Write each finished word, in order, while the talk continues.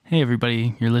Hey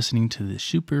everybody, you're listening to the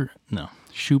Schuper.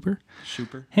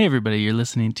 Hey everybody, you're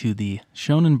listening to the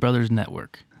Shonen Brothers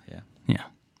Network.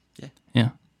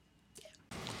 Yeah.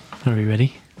 Are we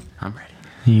ready? I'm ready.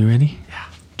 Are you ready? Yeah.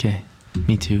 Okay,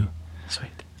 me too.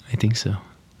 Sweet. I think so.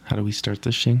 How do we start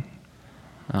this shing?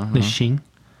 I don't know. This shing?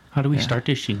 How do we start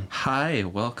this shing? Hi,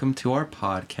 welcome to our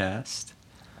podcast.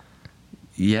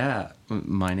 Yeah,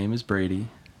 my name is Brady.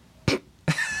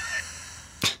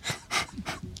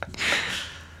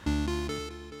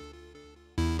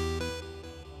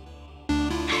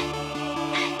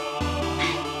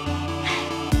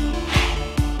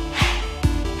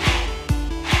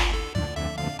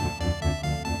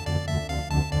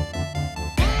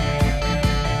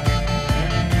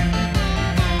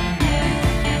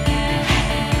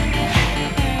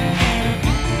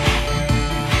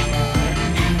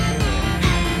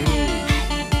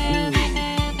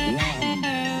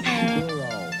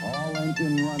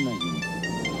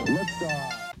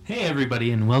 Hey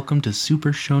everybody, and welcome to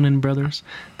Super Shonen Brothers,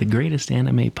 the greatest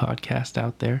anime podcast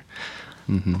out there.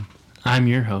 Mm-hmm. I'm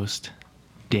your host,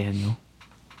 Daniel.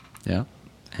 Yeah.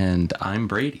 And I'm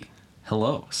Brady.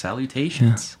 Hello.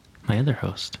 Salutations. My other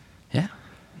host. Yeah.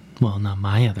 Well, not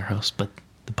my other host, but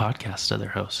the podcast's other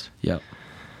host. Yep.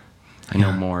 I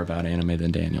know more about anime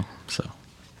than Daniel, so.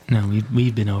 No,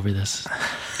 we've been over this.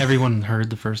 Everyone heard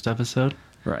the first episode.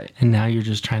 Right. And now you're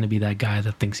just trying to be that guy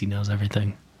that thinks he knows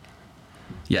everything.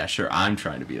 Yeah, sure. I'm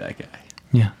trying to be that guy.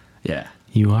 Yeah. Yeah.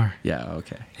 You are. Yeah,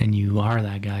 okay. And you are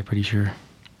that guy, pretty sure.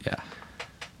 Yeah.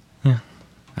 Yeah.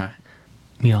 All right.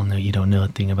 We all know you don't know a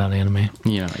thing about anime.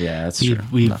 Yeah, that's true.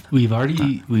 We've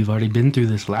already been through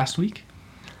this last week.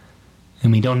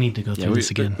 And we don't need to go through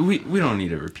this again. We don't need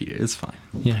to repeat it. It's fine.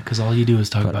 Yeah, because all you do is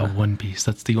talk about One Piece.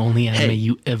 That's the only anime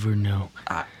you ever know.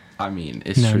 I mean,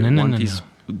 it's true. One Piece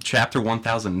Chapter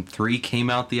 1003 came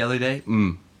out the other day.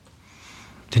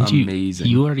 Didn't amazing.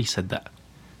 You already said that.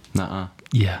 Nuh-uh.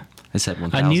 Yeah. I said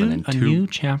 1002. A new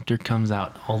chapter comes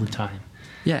out all the time.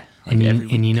 Yeah. And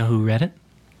you know who read it?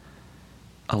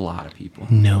 A lot of people.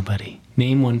 Nobody.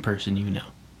 Name one person you know.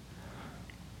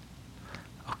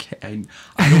 Okay,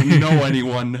 I don't know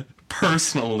anyone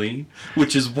personally,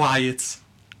 which is why it's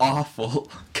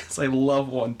awful, because I love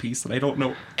One Piece and I don't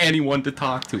know anyone to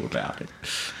talk to about it.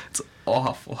 It's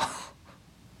awful.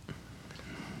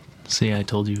 See, I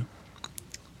told you.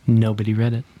 Nobody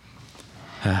read it.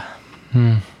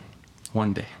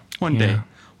 One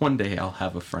day I'll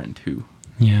have a friend who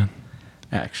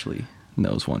actually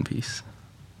knows One Piece.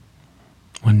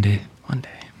 One day.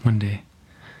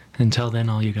 Until then,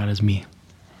 all you got is me.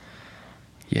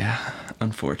 Yeah,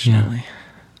 unfortunately.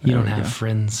 Yeah. You don't have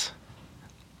friends.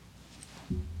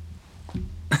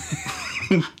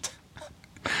 All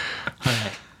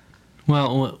right.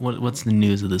 Well, what's the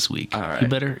news of this week? All right.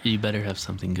 You better have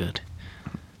something good.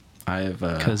 I have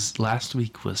because last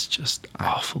week was just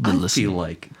awful to I listen. feel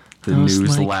like the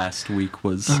news last week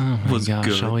was gosh,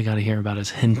 good. All we got to hear about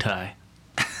is hentai.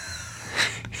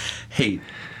 Hey.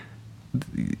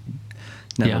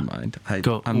 Never mind.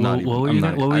 What were you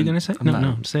going to say?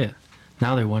 No, say it.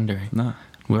 Now they're wondering. No.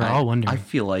 We're all wondering. I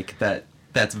feel like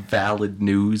that's valid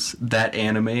news. That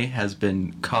anime has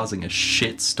been causing a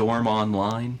shitstorm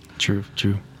online. True.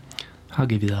 I'll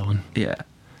give you that one. Yeah.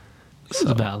 It's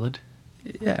valid.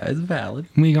 Yeah, it's valid.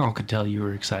 We all could tell you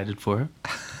were excited for it.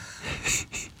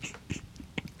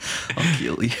 I'll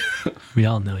kill you. We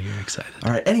all know you're excited. All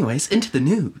right, anyways, into the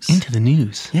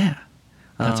news. Yeah.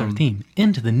 That's our theme.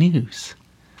 Into the news.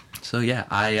 So yeah,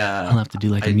 I'll have to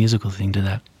do a musical thing to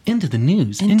that. Into the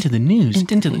news. Into the news.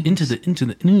 Into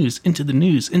the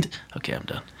news. Okay, I'm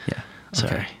done. Yeah.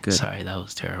 Sorry. Okay, good. Sorry, that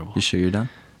was terrible. You sure you're done?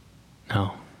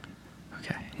 No.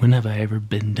 Okay. When have I ever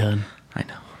been done? I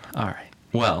know. All right.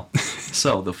 Well,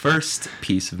 so the first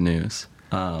piece of news.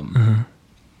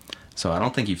 So I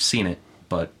don't think you've seen it,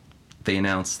 but they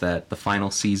announced that the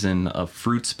final season of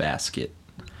Fruits Basket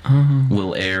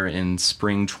will air in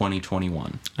spring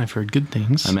 2021. I've heard good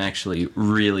things. I'm actually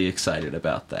really excited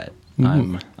about that.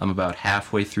 Ooh. I'm about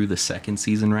halfway through the second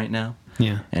season right now.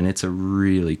 Yeah. And it's a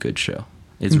really good show.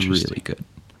 It's really good.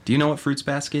 Do you know what Fruits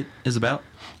Basket is about?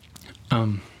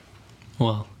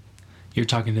 Well, you're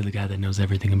talking to the guy that knows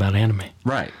everything about anime.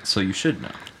 Right. So you should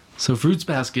know. So Fruits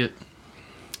Basket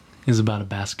is about a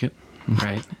basket,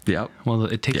 right? Yep. Well,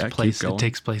 it takes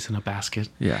place in a basket.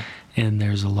 Yeah. And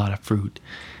there's a lot of fruit.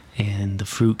 And the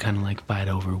fruit kind of fight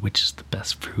over which is the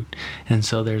best fruit. And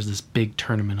so there's this big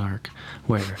tournament arc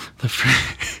where the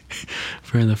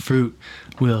fruit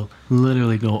will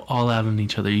literally go all out on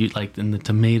each other. And the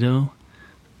tomato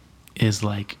is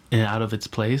out of its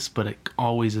place, but it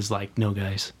always is no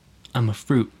guys, I'm a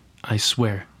fruit. I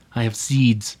swear. I have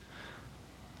seeds.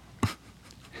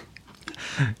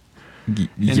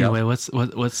 Anyway, what's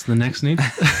the next news?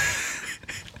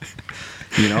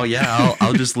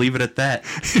 I'll just leave it at that.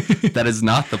 That is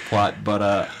not the plot,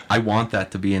 but I want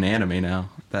that to be an anime now.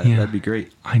 That'd be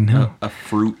great. I know. A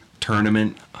fruit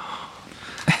tournament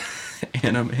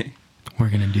anime. We're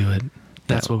gonna do it.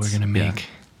 That's what we're gonna make.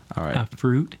 Yeah. All right. A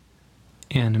fruit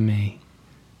anime.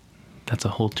 That's a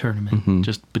whole tournament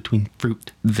just between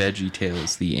fruit.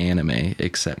 VeggieTales, the anime,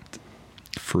 except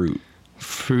fruit.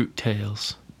 Fruit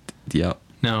Tales. Yep.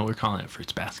 No, we're calling it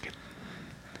Fruits Basket.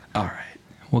 All right.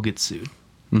 We'll get sued.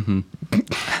 All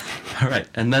right.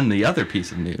 And then the other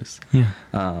piece of news. Yeah.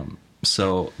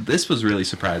 So this was really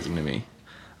surprising to me.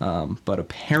 But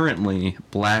apparently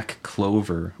Black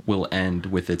Clover will end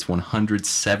with its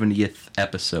 170th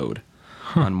episode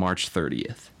on March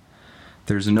 30th.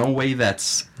 There's no way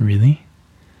that's... Really?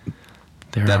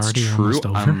 That's already true. Almost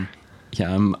over?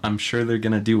 I'm sure they're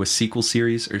going to do a sequel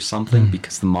series or something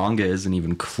because the manga isn't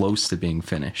even close to being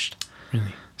finished.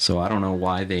 Really? So I don't know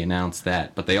why they announced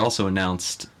that. But they also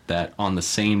announced that on the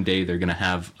same day they're going to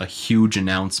have a huge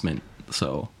announcement.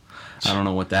 So I don't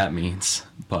know what that means,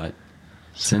 but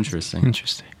it's interesting.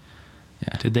 Interesting.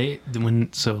 Yeah.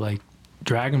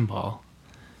 Dragon Ball,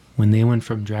 when they went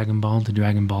from Dragon Ball to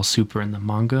Dragon Ball Super in the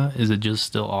manga, is it just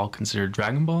still all considered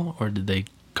Dragon Ball, or did they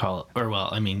call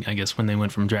it, I guess when they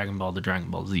went from Dragon Ball to Dragon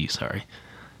Ball Z, sorry,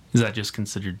 is that just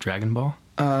considered Dragon Ball?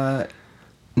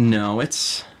 No,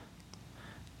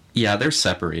 they're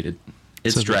separated.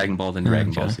 It's Dragon Ball then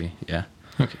Dragon Ball Z. Yeah.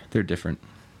 Okay. They're different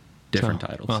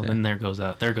titles. Well, then there goes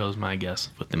my guess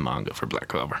with the manga for Black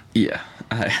Clover. Yeah.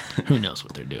 Who knows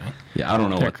what they're doing? Yeah, I don't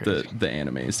know what the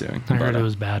anime is doing. I heard it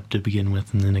was bad to begin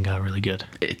with, and then it got really good.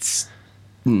 It's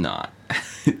not.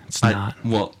 It's not.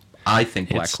 I think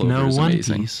Black Clover is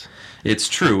amazing. One Piece. It's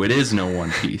true. It is no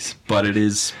One Piece, but it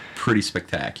is pretty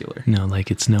spectacular. No,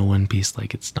 it's no One Piece.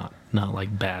 It's not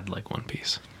like bad like One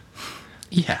Piece.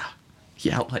 Yeah,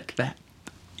 like that.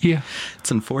 Yeah.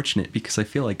 It's unfortunate because I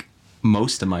feel like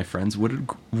most of my friends would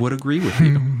agree with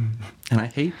you, and I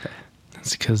hate that.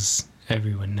 That's because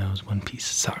everyone knows One Piece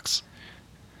sucks.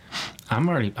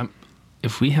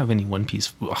 If we have any One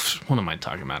Piece, what am I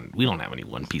talking about? We don't have any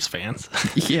One Piece fans.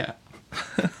 Yeah.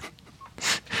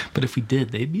 But if we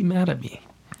did, they'd be mad at me.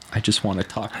 I just want to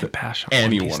talk to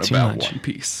anyone about One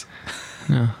Piece.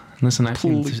 No, listen, I've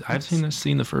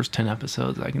seen the first 10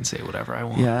 episodes. I can say whatever I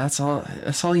want. Yeah, that's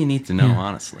all you need to know,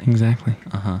 honestly. Exactly.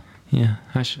 Yeah,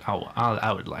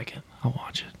 I would like it. I'll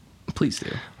watch it. Please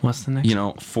do. What's the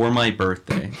next? For my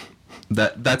birthday,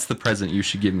 that's the present you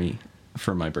should give me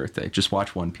for my birthday. Just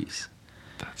watch One Piece.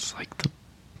 That's like the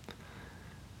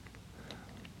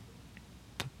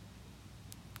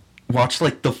watch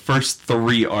the first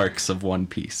 3 arcs of One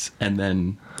Piece, and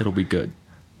then it'll be good.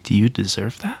 Do you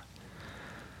deserve that?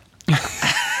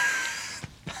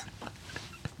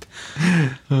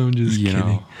 I'm just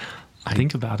kidding.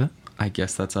 Think about it. I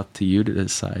guess that's up to you to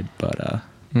decide, but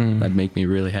that'd make me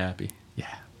really happy.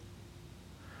 Yeah.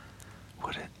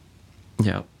 Would it?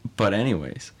 Yeah. But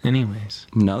anyways.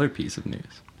 Another piece of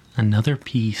news. Another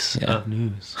piece of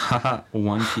news. Haha,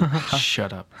 One Piece.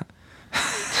 Shut up.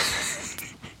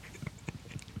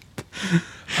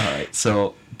 All right,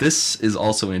 so this is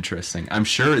also interesting. I'm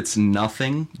sure it's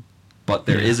nothing, but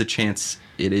there is a chance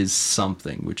it is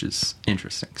something, which is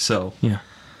interesting. So,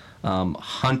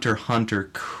 Hunter x Hunter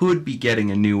could be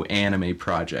getting a new anime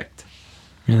project.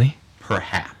 Really?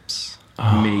 Perhaps.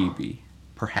 Maybe.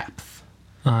 Perhaps.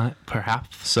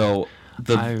 Perhaps. So,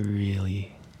 I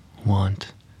really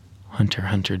want Hunter x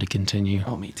Hunter to continue.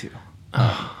 Oh, me too.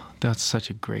 That's such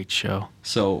a great show.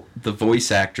 So, the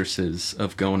voice actresses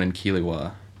of Gon and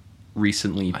Killua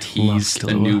recently teased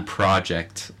a new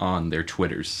project on their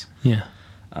Twitters. Yeah.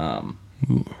 And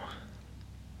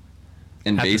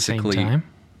at basically... the same time?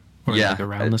 Or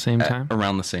around the same time?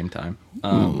 Around the same time.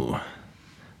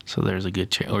 So there's a good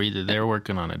chance. Or either they're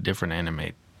working on a different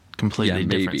anime, completely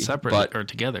different, separate, or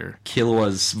together.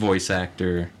 Killua's voice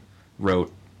actor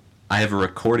wrote, "I have a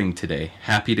recording today.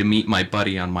 Happy to meet my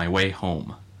buddy on my way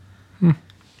home."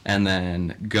 And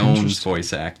then Gon's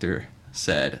voice actor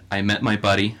said, "I met my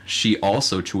buddy. She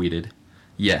also tweeted,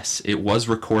 'Yes, it was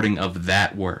recording of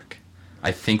that work.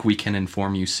 I think we can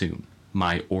inform you soon.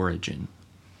 My origin.'"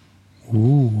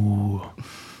 Ooh.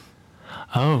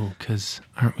 Oh, because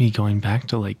aren't we going back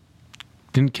to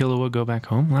didn't Killua go back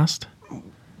home last?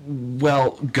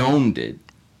 Well, Gon did.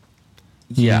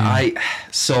 Yeah,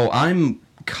 so I'm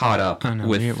caught up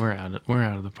with... We're out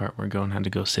of the part where Gon had to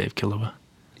go save Killua.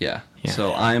 Yeah.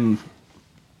 So I'm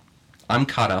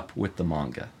caught up with the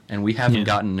manga, and we haven't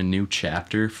gotten a new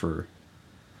chapter for,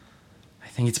 I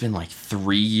think it's been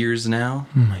 3 years now.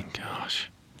 Oh my gosh.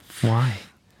 Why?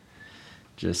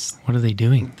 Just What are they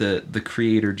doing? the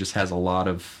creator just has a lot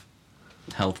of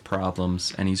health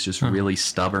problems, and he's just really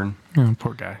stubborn. Oh,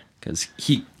 poor guy. Because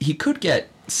he could get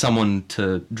someone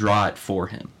to draw it for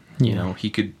him. You Yeah. know,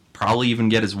 he could probably even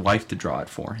get his wife to draw it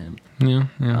for him. Yeah,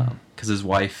 yeah. Because his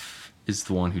wife is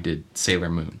the one who did Sailor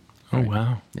Moon. Oh, right?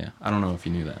 wow. Yeah, I don't know if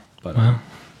you knew that, but Wow.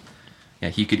 yeah,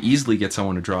 he could easily get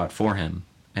someone to draw it for him,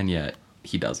 and yet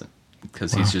he doesn't,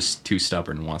 because he's Wow. just too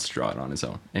stubborn and wants to draw it on his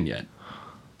own, and yet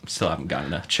still haven't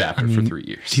gotten a chapter I mean, for 3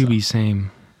 years. To so. be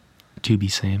same. To be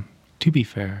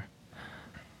fair,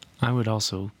 I would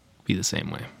also be the same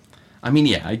way. I mean,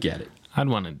 yeah, I get it. I'd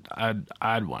want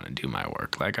to do my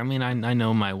work. Like, I mean, I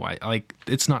know my wife. Like,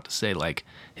 it's not to say like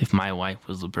if my wife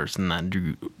was the person that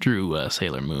drew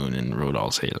Sailor Moon and wrote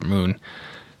all Sailor Moon.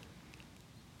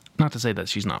 Not to say that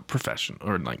she's not professional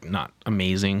or like not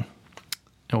amazing,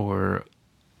 or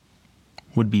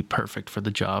would be perfect for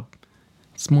the job.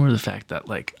 It's more the fact that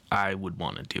like I would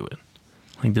want to do it.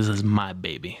 Like, this is my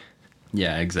baby.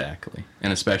 Yeah, exactly.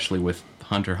 And especially with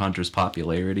Hunter x Hunter's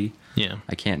popularity, Yeah.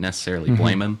 I can't necessarily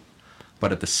blame him.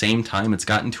 But at the same time, it's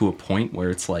gotten to a point where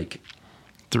it's like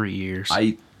 3 years.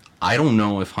 I don't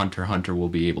know if Hunter x Hunter will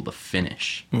be able to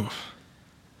finish. Oof.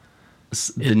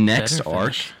 The It next better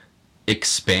arc finish.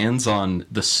 expands on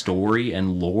the story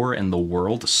and lore and the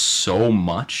world so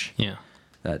much Yeah.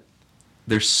 that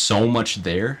there's so much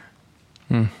there,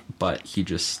 but he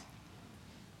just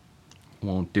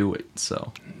won't do it.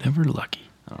 So Never lucky.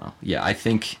 I don't know. Yeah, I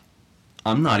think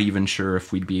I'm not even sure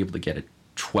if we'd be able to get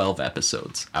 12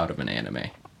 episodes out of an anime,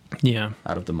 Yeah.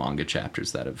 out of the manga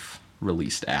chapters that have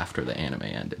released after the anime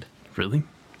ended. Really?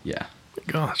 Yeah.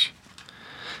 Gosh.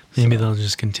 Maybe they'll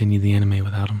just continue the anime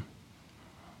without him.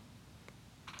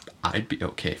 I'd be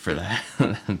okay for that.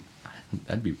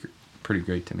 That'd be pretty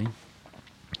great to me.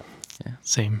 Yeah.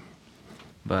 Same.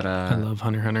 But I love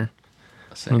Hunter x Hunter.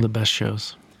 same. One of the best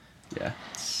shows. Yeah.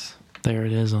 There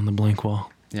it is on the blank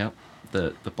wall. Yep.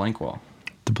 The blank wall.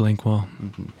 The blank wall.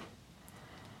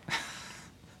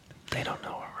 They don't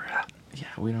know where we're at. Yeah,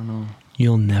 we don't know.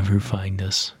 You'll never find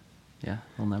us. Yeah,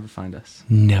 they'll never find us.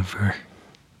 Never.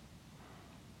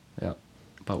 Yep.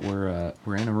 But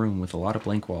we're in a room with a lot of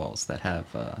blank walls that have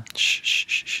Shh, shh,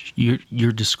 shh, shh.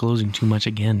 You're disclosing too much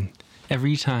again.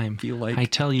 Every time Feel like- I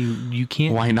tell you, you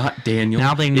can't. why not, Daniel?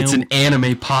 Now they It's know- an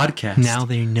anime podcast. Now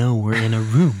they know we're in a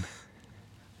room.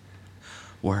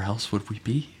 Where else would we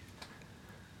be?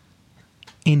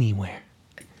 Anywhere.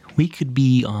 We could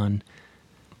be on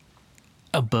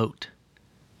a boat.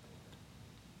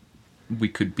 We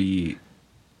could be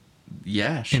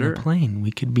yeah, In sure. a plane.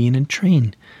 We could be in a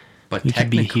train. But We could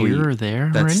be technically here or there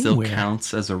or that still anywhere.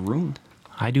 counts as a room.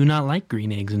 I do not like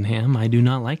green eggs and ham. I do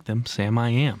not like them. Sam, I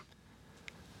am.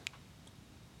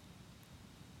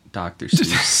 Dr.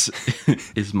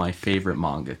 Seuss is my favorite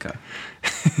mangaka.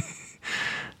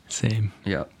 Same.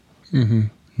 Yep.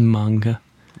 Manga.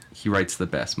 He writes the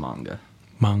best manga.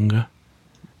 Manga.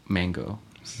 Mango.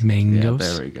 Mangoes. Yeah,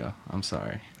 there we go. I'm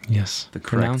sorry. Yes. The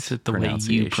Pronounce correct it the way you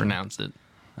pronunciation. pronounce it.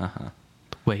 Uh-huh.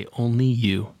 The way only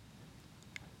you.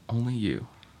 Only you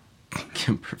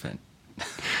can prevent.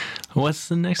 What's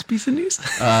the next piece of news?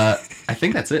 I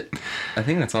think that's it. I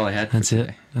think that's all I had for That's today.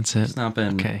 it. That's it. It's not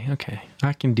been Okay.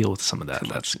 I can deal with some of that. too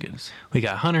That's much good. news. We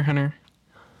got Hunter x Hunter.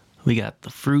 We got the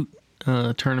fruit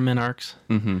tournament arcs.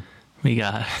 Mm-hmm. We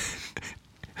got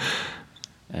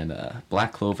And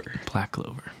Black Clover. Black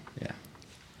Clover. Yeah.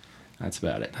 That's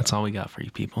about it. That's all we got for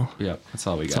you people. Yep, that's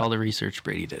all we That's got. all the research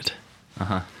Brady did.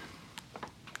 Uh-huh.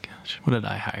 Gosh, what did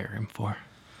I hire him for?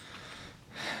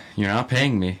 You're not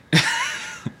paying me.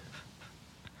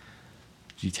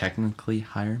 Did you technically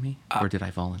hire me? Or did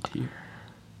I volunteer?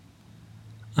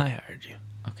 I hired you.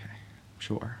 Okay,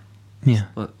 sure. Yeah.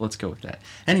 Let's go with that.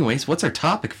 Anyways, what's our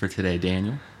topic for today,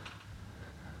 Daniel?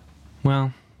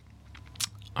 Well,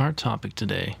 our topic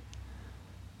today.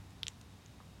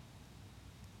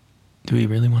 Do we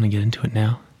really want to get into it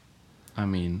now? I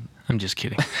mean, I'm just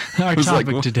kidding. Our I was like,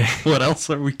 topic what- today. What else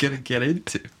are we going to get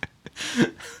into?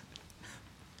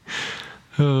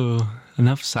 Oh,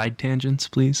 enough side tangents,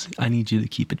 please. I need you to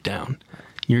keep it down.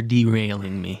 You're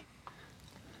derailing me.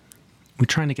 We're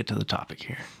trying to get to the topic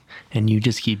here, and you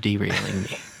just keep derailing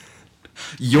me.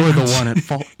 You're the one at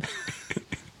fault.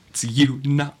 It's you,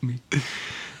 not me.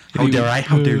 How dare I?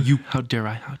 How dare you? How dare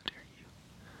I? How dare you?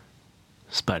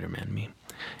 Spider-Man meme.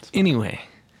 Anyway,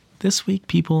 this week,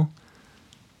 people,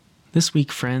 this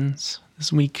week, friends,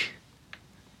 this week,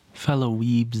 fellow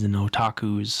weebs and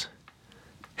otakus,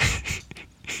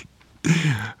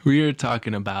 we are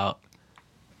talking about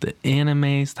the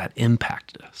animes that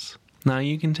impacted us. Now,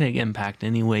 you can take impact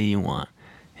any way you want.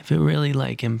 If it really,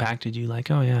 like, impacted you, like,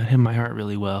 oh, yeah, it hit my heart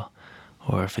really well.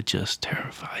 or if it just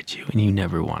terrified you and you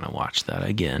never want to watch that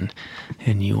again,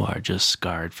 and you are just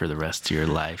scarred for the rest of your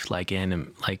life, like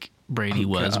Brady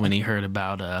was when he heard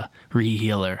about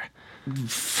Rehealer,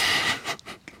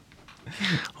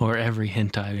 or every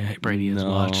hentai Brady has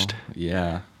watched.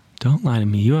 Yeah. Don't lie to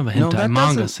me. You have a hentai that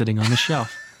manga doesn't- sitting on the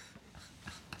shelf.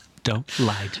 Don't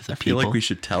lie to the I feel people. like we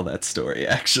should tell that story,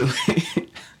 actually.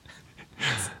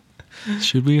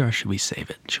 Should we, or should we save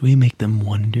it? Should we make them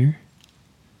wonder?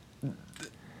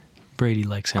 Brady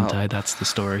likes hentai. Oh. That's the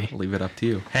story. Leave it up to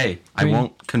you. Hey, I Brady.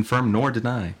 won't confirm nor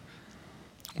deny.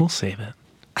 We'll save it.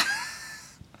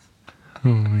 Oh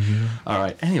my god. All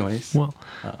right. Anyways.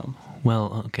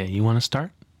 Well, okay. You want to start?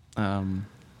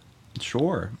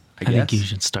 Sure. I I guess. think you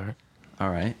should start. All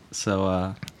right. So,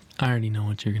 I already know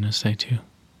what you're gonna say too.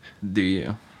 do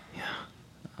you?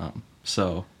 Yeah.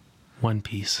 So One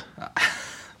Piece.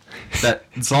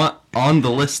 that's on the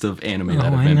list of anime that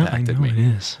have I know impacted it me.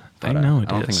 is. But, I know I it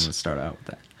don't think I'm is. gonna start out with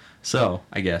that. So,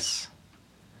 I guess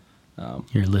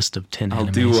Your list of 10 I'll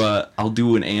animes.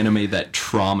 do an anime that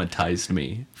traumatized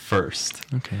me first.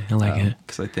 Okay, I like it.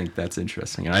 Because I think that's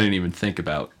interesting, and I didn't even think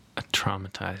about. A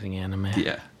traumatizing anime.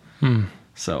 Yeah.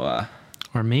 So,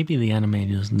 Or maybe the anime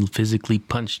just physically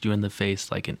punched you in the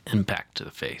face, like an impact to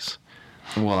the face.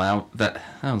 well, that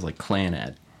was like Clan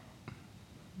Ad.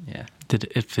 Yeah. Did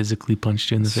it physically punched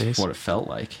you in the That's face? what it felt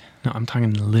like. No, I'm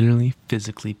talking literally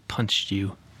physically punched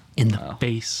you in the Oh.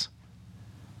 face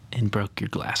and broke your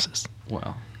glasses.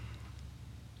 Well.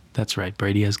 That's right,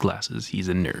 Brady has glasses. He's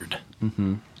a nerd.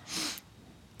 Mm-hmm.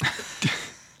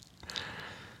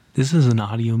 This is an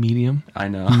audio medium. I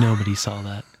know. Nobody saw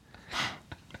that.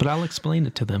 But I'll explain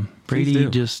it to them. Brady do.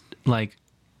 just, like,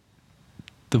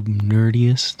 the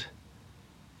nerdiest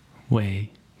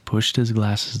way pushed his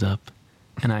glasses up,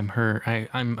 and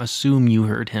I'm assume you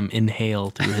heard him inhale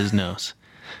through his nose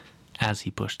as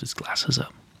he pushed his glasses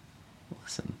up.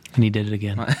 Listen, And he did it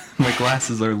again. my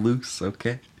glasses are loose.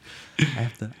 Okay. I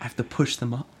have to push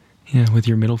them up. Yeah, with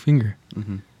your middle finger.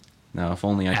 Now, if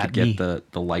only I At could get me.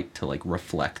 the light to like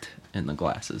reflect in the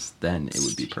glasses, then it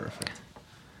would be perfect.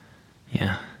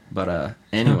 Yeah. But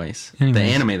anyways, Anyways. the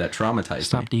anime that traumatized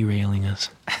Stop me. derailing us.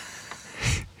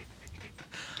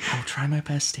 I'll try my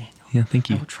best, Daniel. Yeah,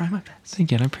 thank I you. will try my best.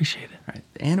 Thank you. I appreciate it. All right,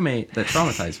 the anime that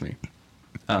traumatized me.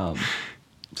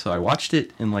 So I watched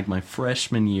it in like my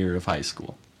freshman year of high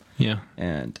school, Yeah.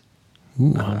 and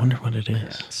Ooh, I wonder what it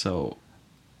is. so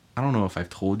I don't know if I've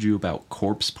told you about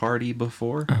Corpse Party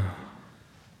before.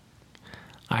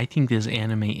 I think this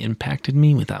anime impacted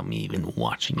me without me even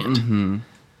watching it.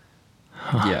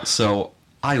 Yeah, so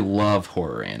I love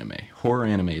horror anime. Horror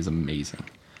anime is amazing.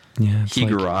 Yeah, it's like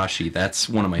Higurashi, that's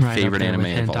one of my right up favorite there with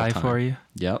anime of all hentai time. for you.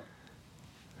 Yep,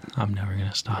 I'm never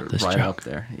gonna stop this right joke. up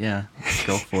there. Yeah,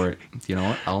 go for it. You know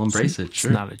what? I'll embrace it. Sure.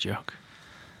 It's not a joke.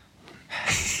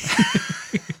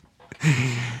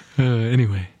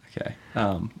 Anyway, Okay.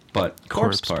 But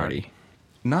Corpse Party,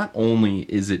 not only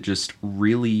is it just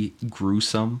really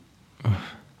gruesome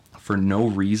for no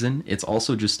reason, it's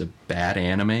also just a bad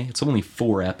anime. It's only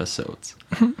 4 episodes.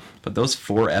 But those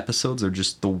 4 episodes are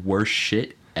just the worst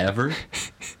shit ever.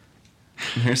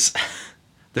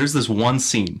 There's this one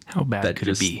scene how bad that could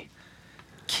it just be?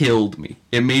 killed me.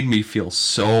 It made me feel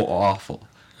so awful.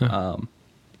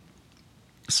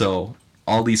 So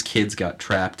all these kids got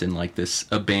trapped in like this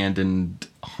abandoned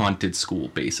haunted school,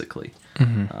 basically.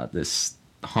 This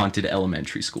haunted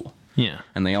elementary school. Yeah.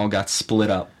 And they all got split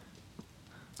up.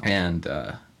 And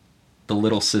the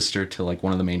little sister to like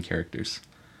one of the main characters,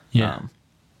 Yeah.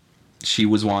 she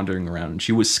was wandering around and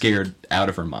she was scared out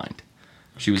of her mind.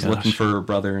 She was looking Gosh. for her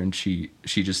brother and she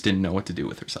just didn't know what to do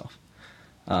with herself.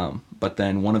 But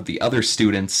then one of the other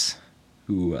students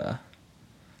who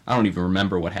I don't even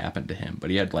remember what happened to him, but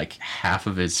he had like half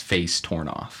of his face torn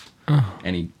off.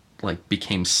 And he like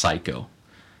became psycho.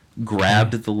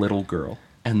 Grabbed the little girl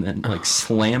and then like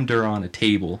slammed her on a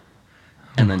table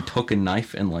and then took a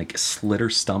knife and like slit her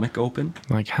stomach open.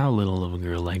 Like how little of a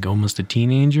girl? Like almost a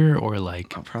teenager, or like?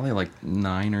 Probably like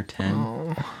 9 or 10.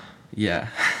 Oh, Yeah.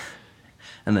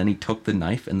 And then he took the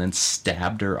knife and then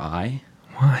stabbed her eye.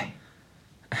 why?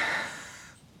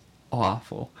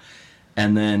 Awful.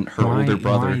 And then her Why, older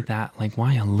brother. Why that? Like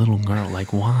why a little girl?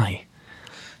 Like why?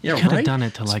 Yeah, Could have right? done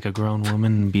it to like a grown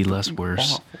woman and be less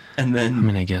worse. Awful. And then I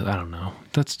mean, I guess I don't know.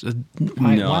 That's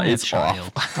why, no, why it's a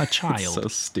child? awful. A child. It's so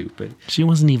stupid. She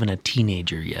wasn't even a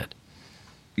teenager yet.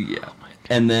 Yeah.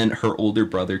 And then her older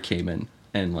brother came in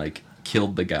and like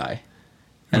killed the guy.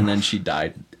 And then she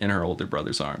died in her older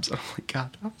brother's arms. Oh my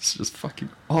god, that was just fucking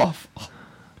awful.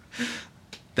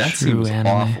 That True seems anime.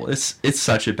 awful. It's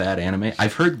such a bad anime.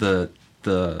 I've heard the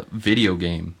the video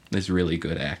game is really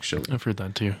good, actually. I've heard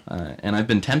that too. And I've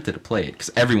been tempted to play it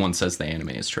because everyone says the anime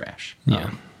is trash.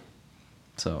 Yeah.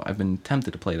 So I've been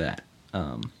tempted to play that.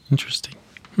 Interesting.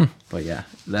 But yeah,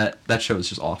 that show is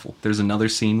just awful. There's another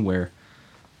scene where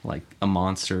like a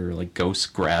monster, like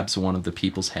ghost, grabs one of the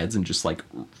people's heads and just like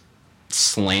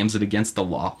slams it against the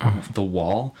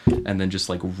wall, and then just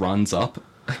like runs up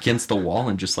against the wall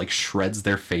and just like shreds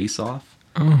their face off.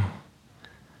 Oh.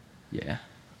 Yeah.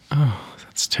 Oh,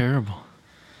 that's terrible.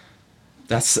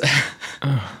 That's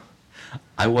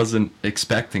I wasn't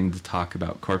expecting to talk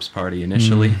about Corpse Party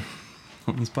initially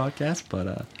on this podcast,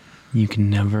 but you can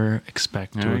never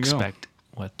expect There to we go. expect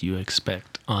what you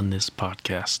expect on this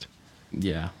podcast.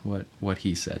 yeah, what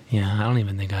he said. Yeah, I don't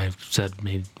even think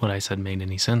what I said made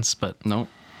any sense, but No,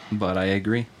 but I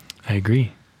agree. I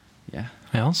agree. Yeah.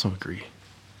 I also agree.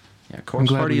 Yeah, Corpse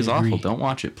glad Party we is awful. agree. Don't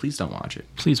watch it. Please don't watch it.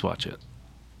 Please watch it.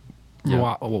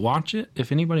 Yeah. Watch it.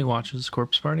 If anybody watches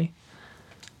Corpse Party,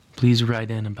 please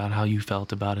write in about how you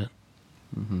felt about it.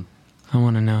 Mm-hmm. I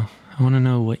want to know. I want to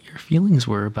know what your feelings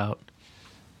were about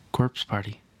Corpse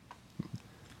Party.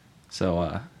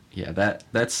 So, yeah,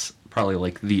 that's probably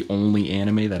like the only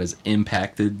anime that has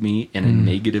impacted me in a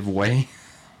negative way.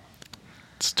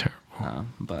 It's terrible.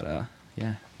 But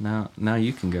yeah, now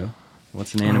you can go.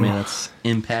 What's an anime that's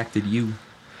impacted you?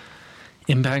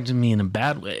 Impacted me in a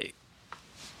bad way.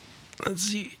 Let's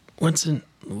see.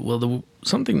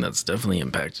 Something that's definitely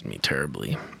impacted me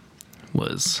terribly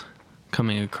was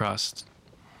coming across.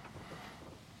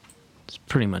 It's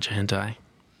pretty much a hentai.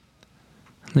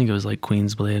 I think it was like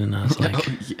Queen's Blade, and I was like,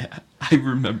 Oh yeah, I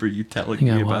remember you I telling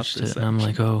think me I about watched this. it, and I'm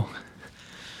like, oh,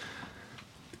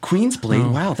 Queen's Blade.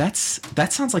 Oh. Wow, that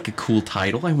sounds like a cool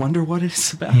title. I wonder what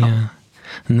it's about. yeah.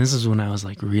 And this is when I was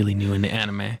like really new into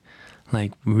anime,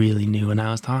 like really new, and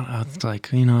I was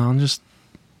like, I'll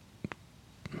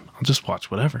just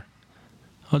watch whatever.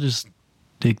 I'll just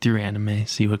dig through anime,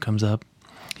 see what comes up.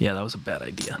 Yeah, that was a bad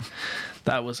idea.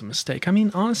 That was a mistake. I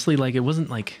mean, honestly, like it wasn't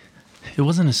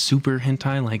a super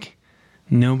hentai. Like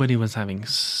nobody was having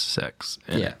sex.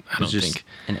 in Yeah, it, I it don't was just think.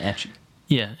 an ecchi.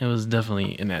 Yeah, it was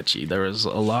definitely an ecchi. There was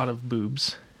a lot of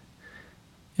boobs.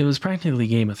 It was practically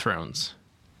Game of Thrones.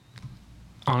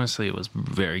 Honestly, it was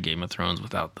very Game of Thrones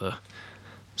without the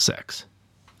sex.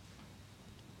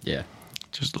 Yeah.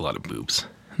 Just a lot of boobs.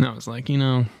 And I was like,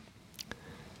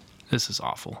 this is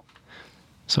awful.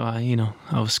 So I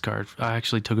was scarred. I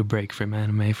actually took a break from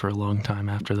anime for a long time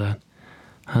after that.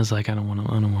 I was like, I don't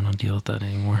want to deal with that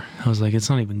anymore. I was like, it's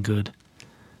not even good.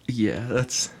 Yeah,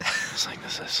 that's. I was like,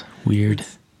 this is weird.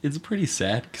 It's pretty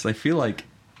sad because I feel like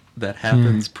that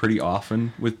happens pretty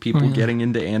often with people yeah. getting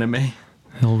into anime.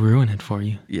 They'll ruin it for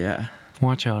you. Yeah.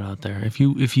 Watch out there. If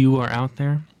you are out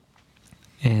there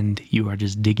and you are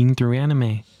just digging through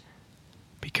anime,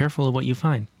 be careful of what you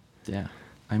find. Yeah.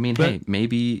 I mean, But- hey,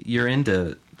 maybe you're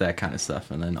into that kind of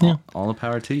stuff, and then Yeah. all the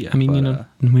power to you. I mean, but,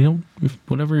 we don't.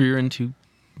 Whatever you're into,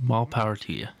 all power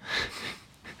to you.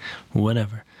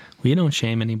 Whatever. We don't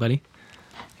shame anybody,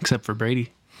 except for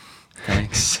Brady,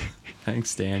 Thanks.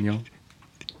 Thanks, Daniel.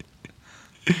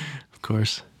 of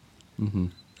course. Mm-hmm.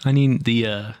 I mean,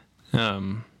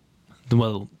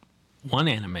 one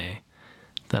anime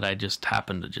that I just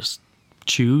happened to just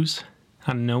choose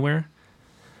out of nowhere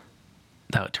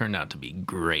that turned out to be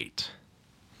great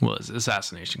was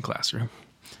Assassination Classroom.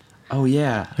 Oh,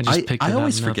 yeah. I just picked it I out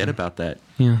always of forget nothing. about that,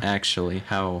 Yeah. actually,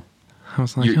 how... I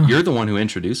was like, You're the one who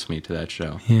introduced me to that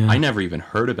show. Yeah. I never even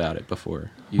heard about it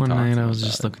before. one talked night to I me was about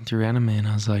just it. looking through anime and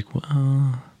I was like,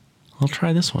 well, I'll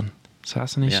try this one.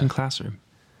 Assassination Yeah. Classroom.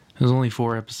 It was only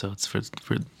 4 episodes for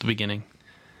the beginning.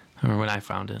 Or when I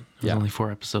found it. It was Yeah. only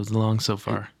 4 episodes long so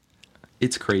far.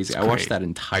 It's crazy. It's I watched great. that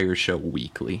entire show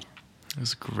weekly, It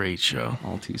was a great show.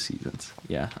 all 2 seasons.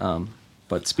 Yeah.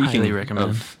 But speaking Highly recommend.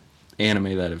 of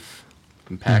anime that have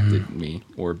impacted me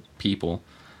or people,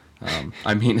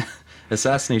 I mean,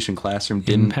 Assassination Classroom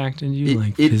didn't Impacted you,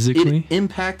 physically? It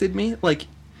impacted me. Like,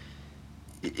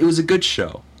 it was a good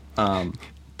show.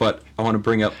 But I want to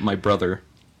bring up my brother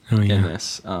Oh, yeah. in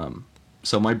this.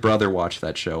 So my brother watched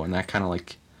that show, and that kind of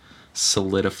like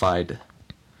solidified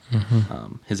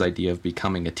his idea of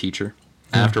becoming a teacher.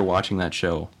 Yeah. After watching that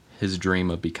show, his dream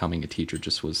of becoming a teacher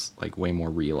just was like way more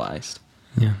realized,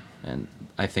 Yeah. and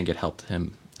I think it helped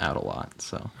him out a lot.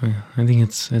 So Yeah, I think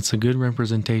it's a good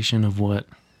representation of what,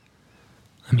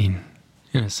 I mean,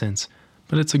 in a sense,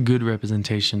 but it's a good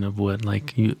representation of what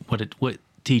what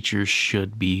teachers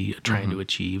should be trying to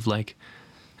achieve. Like,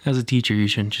 as a teacher, you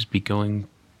shouldn't just be going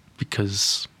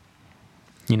because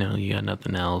you got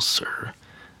nothing else, or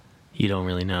you don't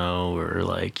really know, or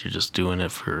like you're just doing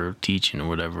it for teaching or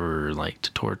whatever, or like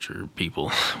to torture people,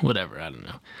 whatever, I don't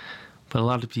know. But a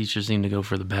lot of teachers seem to go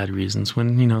for the bad reasons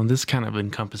when, this kind of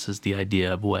encompasses the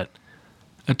idea of what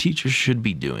a teacher should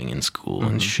be doing in school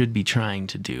and should be trying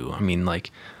to do. I mean,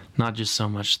 like, not just so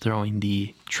much throwing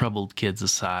the troubled kids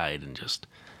aside and just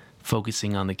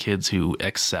focusing on the kids who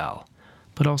excel,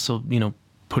 but also,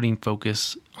 putting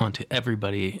focus onto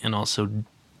everybody and also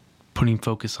putting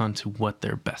focus onto what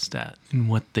they're best at and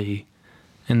what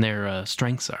their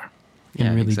strengths are. Yeah,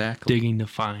 and really exactly. digging to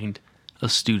find a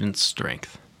student's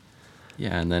strength.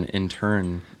 Yeah, and then in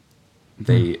turn,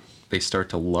 they start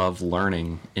to love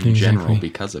learning in Exactly. general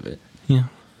because of it. Yeah,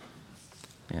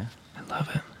 Yeah, I love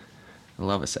it. I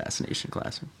love Assassination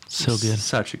Classroom. So It's good.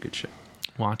 such a good show.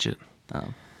 Watch it.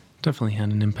 Um, Definitely had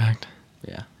an impact.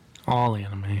 yeah, All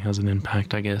anime has an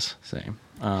impact, I guess. same.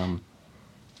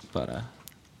 But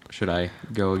should I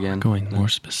go again? Going more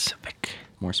specific.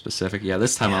 More specific? Yeah,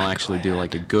 this time Yeah, I'll go actually do ahead.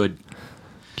 like a good,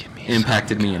 Give me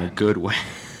impacted something me in a good. good way.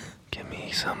 Give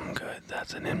me something good.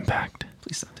 That's an impact.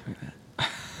 Please stop doing that.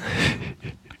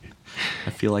 I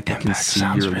feel like I can Impact see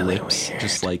sounds your really lips weird.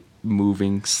 just like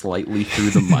moving slightly through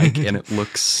the mic, and it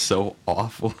looks so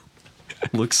awful.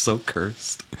 It looks so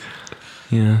cursed.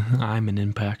 Yeah, I'm an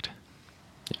impact.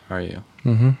 Are you?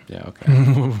 Mm-hmm. Yeah.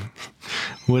 Okay.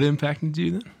 What impacted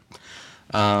you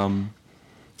then?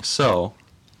 So,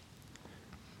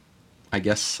 I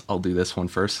guess I'll do this one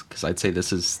first because I'd say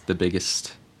this is the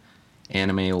biggest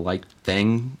anime-like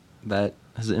thing that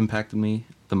has impacted me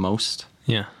the most.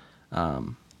 Yeah.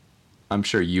 I'm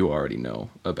sure you already know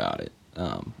about it,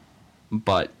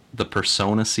 but the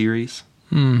Persona series.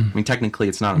 I mean, technically,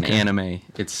 it's not an Okay. anime;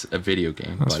 it's a video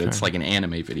game, That's but it's fair. like an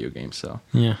anime video game, so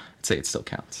Yeah. I'd say it still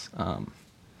counts.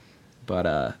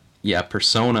 But yeah,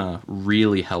 Persona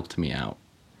really helped me out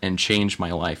and changed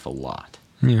my life a lot.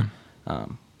 Yeah.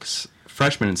 'Cause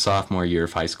freshman and sophomore year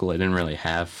of high school, I didn't really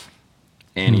have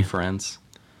any Yeah. friends.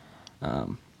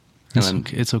 And It's then,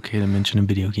 okay, it's okay to mention a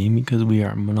video game because we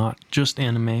are not just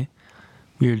anime.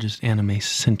 We are just anime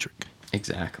centric.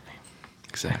 exactly.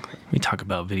 We talk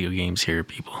about video games here,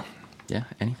 people, Yeah,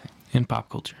 anything. and pop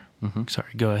culture. Mhm.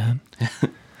 Sorry, go ahead.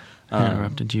 I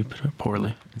interrupted you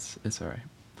poorly. It's all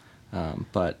right.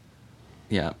 But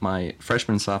yeah, my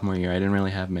freshman and sophomore year, I didn't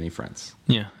really have many friends.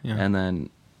 Yeah. Yeah. And then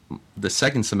the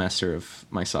second semester of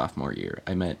my sophomore year,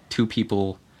 I met two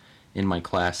people in my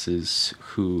classes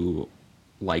who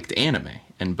liked anime.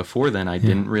 And before then, I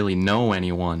didn't really know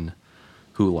anyone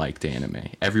who liked anime.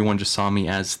 Everyone just saw me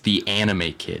as the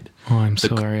anime kid. Oh, I'm The-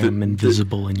 sorry. the- I'm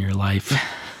invisible in your life.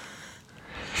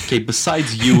 Okay,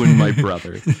 besides you and my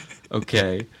brother,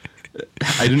 okay,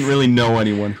 I didn't really know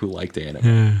anyone who liked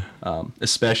anime,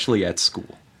 especially at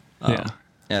school. Yeah.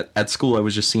 At school, I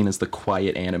was just seen as the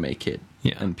quiet anime kid,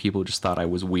 Yeah. and people just thought I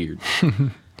was weird.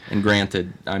 And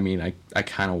granted, I mean, I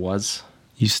kind of was.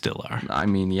 You still are. I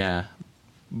mean, yeah,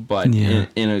 but Yeah.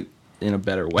 in a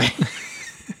better way.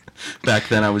 Back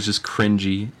then, I was just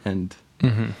cringy and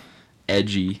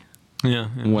edgy Yeah.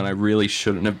 when I really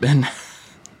shouldn't have been.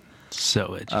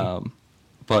 So edgy.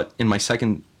 But in my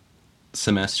second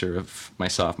semester of my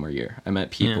sophomore year, I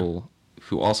met people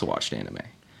who also watched anime.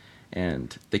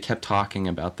 And they kept talking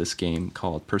about this game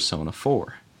called Persona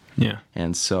 4. yeah.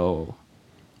 And so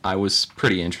I was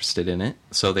pretty interested in it.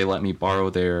 So they let me borrow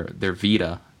their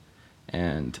Vita.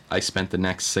 And I spent the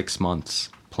next 6 months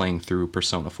playing through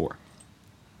Persona 4.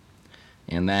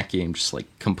 And that game just like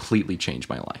completely changed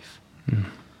my life.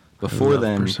 Before I love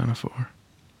then, Persona 4.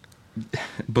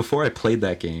 before I played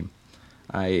that game,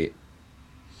 I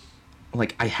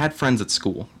had friends at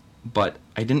school, but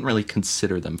I didn't really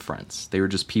consider them friends. They were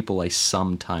just people I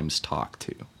sometimes talked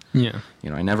to. Yeah.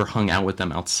 You know, I never hung out with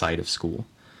them outside of school.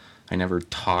 I never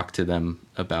talked to them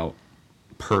about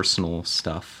personal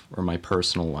stuff or my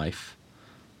personal life.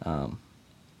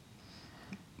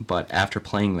 But after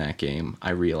playing that game,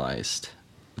 I realized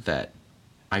that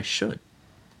I should.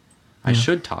 I Yeah.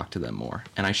 should talk to them more,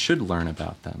 and I should learn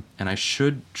about them, and I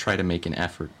should try to make an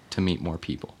effort to meet more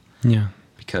people. Yeah.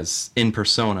 Because in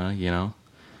Persona, you know,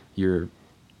 you're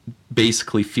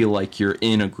basically feel like you're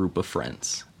in a group of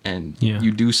friends, and Yeah.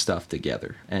 you do stuff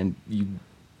together, and you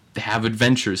have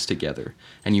adventures together,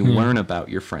 and you Yeah. learn about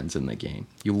your friends in the game.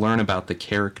 You learn about the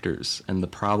characters and the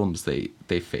problems they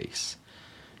face,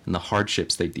 and the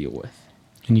hardships they deal with.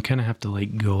 And you kind of have to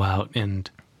like go out and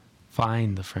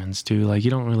find the friends too. Like you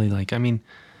don't really like, I mean,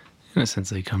 in a sense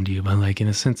they come to you, but like in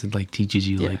a sense it like teaches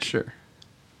you Yeah, like sure.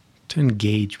 to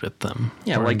engage with them.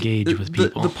 Yeah, or like engage with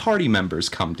people. The party members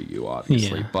come to you,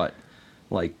 obviously, Yeah. but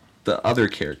like the other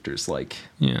characters, like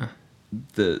yeah.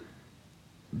 the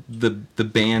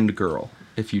band girl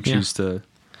if you Yeah. choose to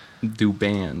do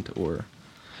band or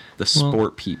the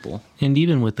sport people. And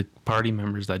even with the party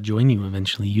members that join you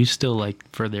eventually, you still like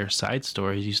for their side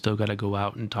stories, you still got to go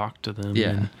out and talk to them. Yeah,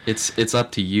 and, it's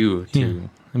up to you to yeah.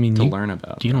 I mean, to you, learn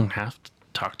about. You them. don't have to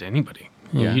talk to anybody.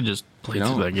 Yeah. You just play You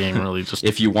through don't. that game. Really, just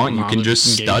If you want, you can knowledge just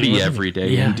engaging study with every it. day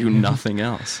Yeah. and do nothing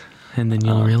else. And then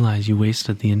you'll realize you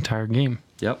wasted the entire game,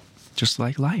 Yep. just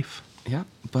like life. Yep.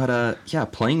 But yeah,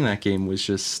 playing that game was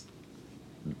just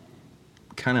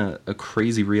kind of a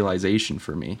crazy realization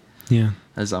for me. Yeah.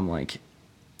 As I'm like,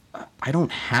 I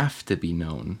don't have to be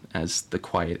known as the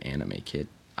quiet anime kid.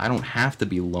 I don't have to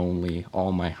be lonely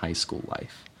all my high school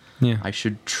life. Yeah. I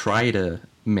should try to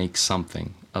make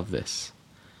something of this.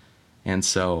 And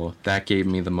so that gave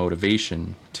me the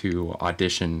motivation to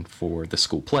audition for the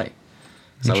school play.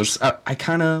 So I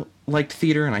kind of liked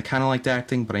theater and I kind of liked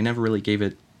acting, but I never really gave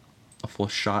it a full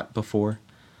shot before.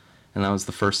 And that was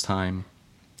the first time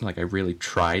like I really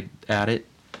tried at it.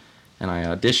 And I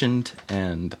auditioned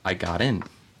and I got in.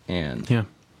 And Yeah.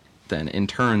 then in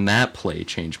turn that play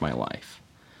changed my life.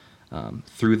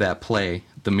 Through that play,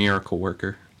 The Miracle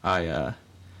Worker, I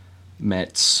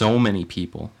met so many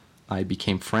people. I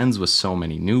became friends with so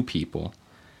many new people.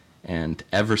 And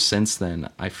ever since then,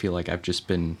 I feel like I've just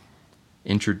been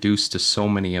introduced to so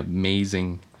many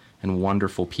amazing and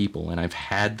wonderful people. And I've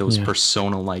had those Yeah.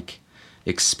 persona-like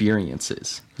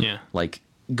experiences. Yeah. Like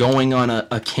going on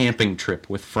a camping trip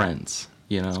with friends,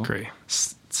 you know? Great.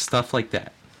 Stuff like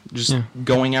that. Just Yeah.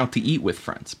 going out to eat with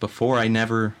friends. Before, I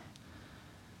never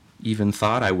even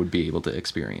thought I would be able to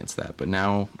experience that. But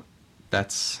now,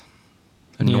 that's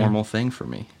a Yeah. normal thing for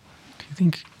me. I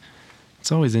think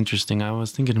it's always interesting. I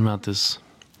was thinking about this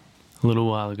a little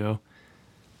while ago,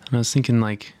 and I was thinking,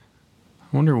 like,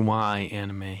 I wonder why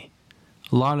anime. A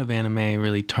lot of anime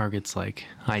really targets like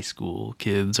high school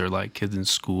kids or like kids in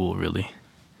school, really.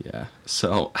 Yeah.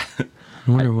 So, I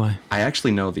wonder why. I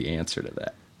actually know the answer to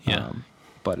that. Yeah.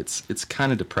 But it's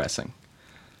kind of depressing.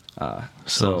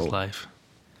 So is life.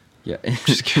 Yeah.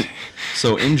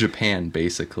 So in Japan,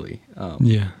 basically,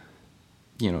 Yeah.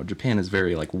 you know, Japan is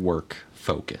very like work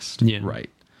focused, Yeah. right?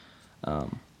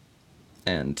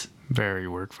 And Very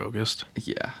work focused.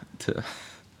 yeah,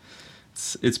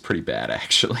 it's pretty bad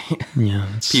actually. Yeah.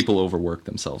 It's, People overwork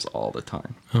themselves all the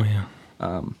time. Oh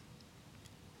yeah.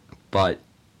 But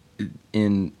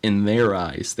in their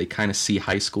eyes, they kind of see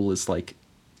high school as like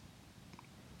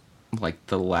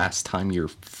the last time you're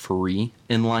free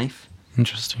in life.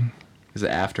 Interesting. Because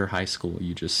after high school,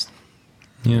 you just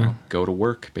Yeah. go to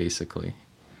work basically.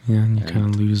 Yeah. And you And- kind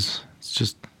of lose. It's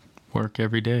just work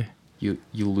every day. You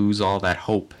lose all that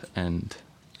hope and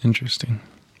Interesting.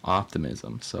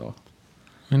 optimism. So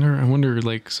I wonder,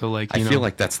 like, so, like, I you feel know,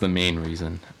 like that's the main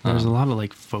reason. there's a lot of,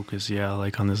 like, focus, yeah,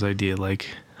 like, on this idea, like,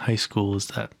 high school is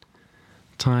that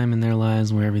time in their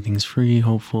lives where everything's free,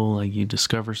 hopeful, like, you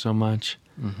discover so much.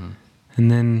 Mhm.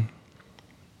 And then,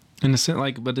 in a sense,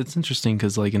 like, but it's interesting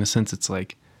because, like, in a sense, it's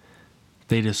like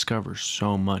they discover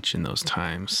so much in those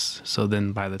times. So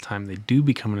then by the time they do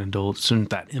become an adult, shouldn't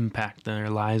that impact their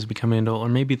lives becoming an adult? Or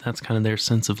maybe that's kind of their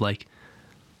sense of, like,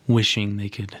 wishing they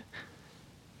could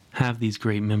have these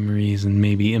great memories and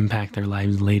maybe impact their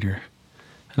lives later.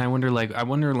 And I wonder,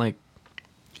 like,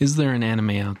 is there an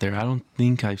anime out there? I don't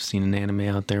think I've seen an anime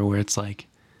out there where it's like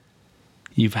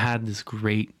you've had this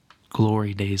great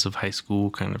glory days of high school,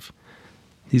 kind of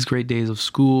these great days of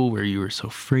school where you were so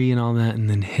free and all that, and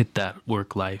then hit that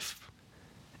work life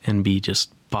and be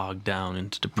just bogged down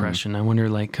into depression. I wonder,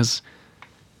 like, because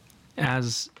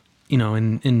as, you know,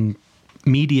 in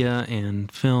media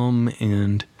and film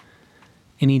and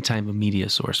any type of media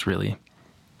source, really,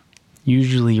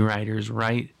 usually writers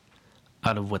write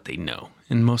out of what they know.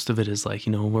 And most of it is, like,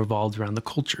 you know, revolved around the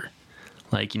culture.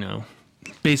 Like, you know,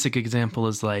 basic example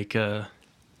is like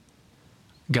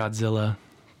Godzilla,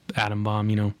 atom bomb,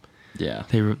 you know. Yeah.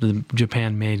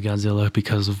 Japan made Godzilla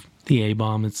because of the A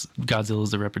bomb. It's Godzilla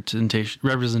is the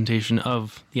representation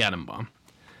of the atom bomb.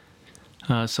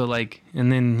 So, like,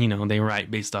 and then, you know, they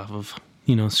write based off of,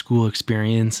 you know, school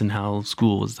experience and how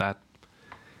school was that.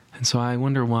 And so I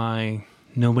wonder why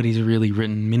nobody's really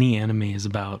written many animes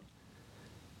about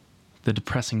the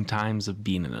depressing times of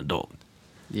being an adult.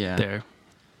 Yeah. There.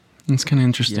 It's kind of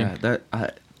interesting. Yeah,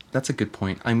 that's a good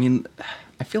point. I mean,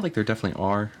 I feel like there definitely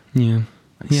are Yeah.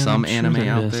 like Yeah, some I'm sure anime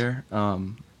there out is. there, But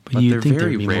but you'd they're think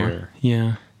very there'd be rare, more.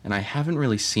 Yeah. and I haven't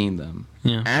really seen them.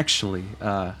 Yeah. Actually,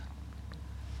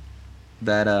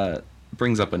 that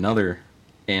brings up another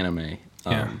anime.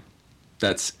 Yeah.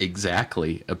 That's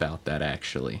exactly about that.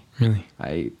 Actually, Really.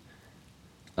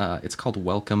 it's called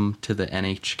Welcome to the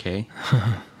NHK.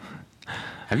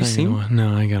 Have you seen?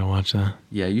 No, I gotta watch that.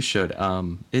 Yeah, you should.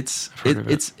 It's heard of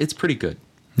it. it's pretty good.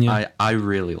 Yeah. I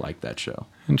really like that show.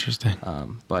 Interesting.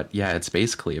 But yeah, it's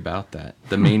basically about that.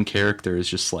 The main character is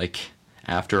just like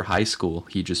after high school,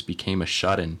 he just became a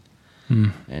shut-in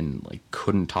and like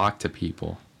couldn't talk to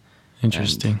people.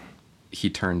 Interesting. He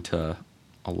turned to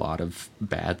a lot of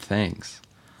bad things.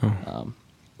 Oh.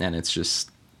 And it's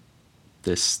just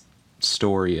this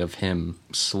story of him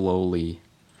slowly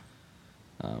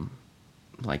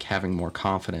like having more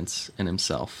confidence in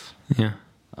himself Yeah.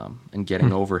 and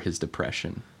getting over his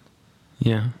depression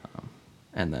Yeah.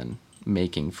 and then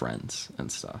making friends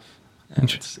and stuff. And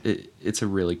it's a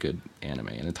really good anime,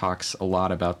 and it talks a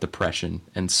lot about depression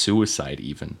and suicide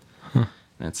even. Huh.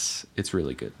 And it's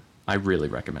really good. I really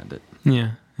recommend it.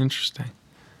 Yeah. Interesting.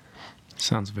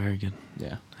 Sounds very good.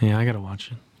 Yeah. Yeah, I gotta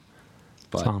watch it.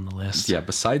 But It's on the list. yeah,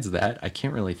 besides that, I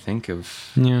can't really think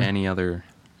of Yeah. any other.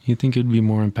 You think it'd be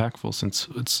more impactful since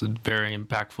it's very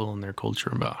impactful in their culture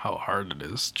about how hard it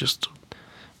is just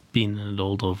being an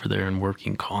adult over there and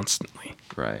working constantly.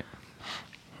 Right.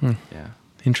 Hmm. Yeah.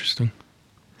 Interesting.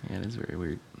 Yeah, it is very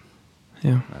weird.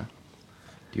 Yeah.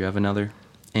 Do you have another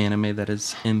anime that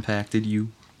has impacted you?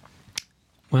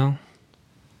 Well,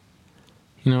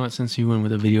 you know what? Since you went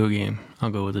with a video game,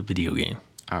 I'll go with a video game.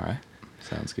 All right.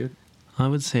 Sounds good. I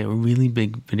would say a really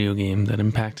big video game that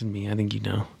impacted me, I think you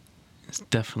know, is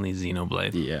definitely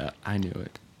Xenoblade. Yeah, I knew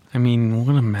it. I mean,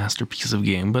 what a masterpiece of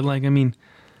game. But, like, I mean,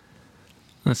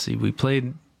 let's see. We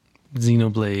played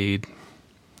Xenoblade.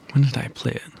 When did I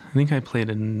play it? I think I played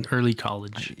it in early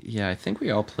college. Yeah, I think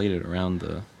we all played it around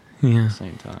the Yeah.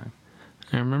 same time.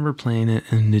 I remember playing it,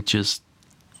 and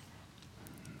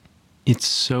it's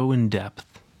so in-depth.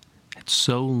 It's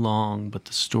so long, but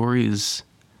the story is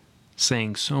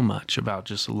saying so much about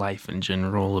just life in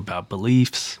general, about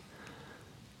beliefs,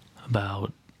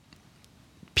 about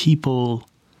people,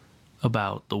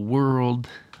 about the world,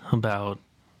 about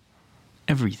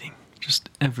everything. Just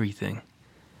everything.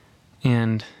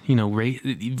 And, you know,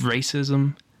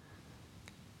 racism,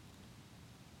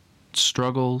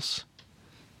 struggles,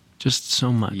 just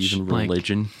so much. Even Like,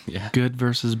 religion. Yeah. good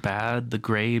versus bad, the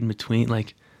gray in between,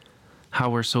 like how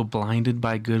we're so blinded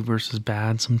by good versus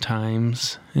bad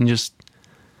sometimes, and just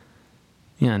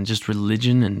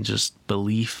religion and just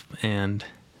belief, and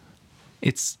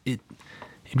it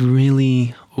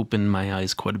really opened my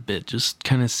eyes quite a bit, just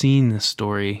kind of seeing this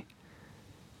story,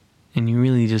 and you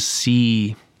really just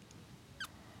see.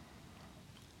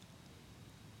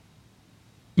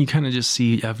 You kind of just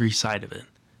see every side of it.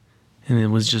 And it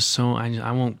was just so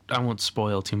I won't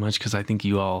spoil too much because I think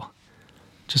you all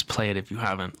just play it if you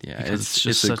haven't. Yeah, because it's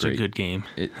just such a good game.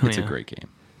 It's a great game.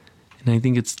 And I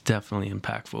think it's definitely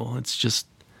impactful. It's just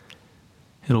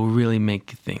it'll really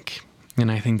make you think.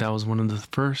 And I think that was one of the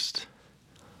first.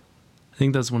 I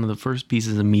think that's one of the first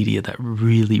pieces of media that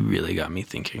really, really got me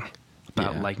thinking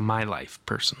about like my life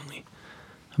personally,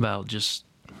 about just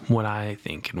what I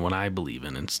think and what I believe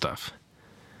in and stuff.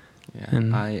 Yeah,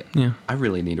 And, I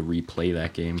really need to replay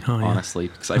that game, Oh, yeah. honestly,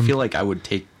 because I feel like I would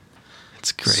take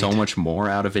It's great. so much more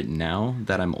out of it now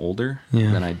that I'm older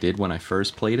Yeah. than I did when I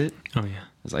first played it. Oh yeah.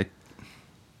 'Cause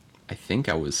I think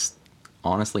I was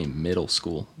honestly in middle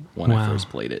school when I Wow. first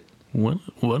played it.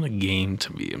 What a game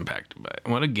to be impacted by.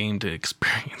 What a game to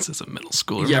experience as a middle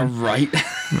schooler. Yeah, man. right.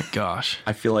 Oh my gosh.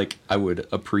 I feel like I would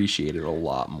appreciate it a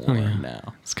lot more Oh, yeah.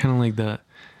 now. It's kind of like that.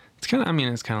 It's kind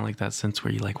of like that sense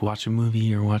where you like watch a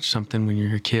movie or watch something when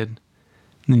you're a kid,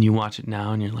 and then you watch it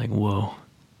now and you're like, whoa,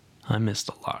 I missed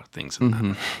a lot of things in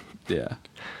that. Yeah.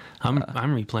 I'm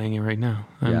replaying it right now.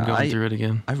 I'm going through it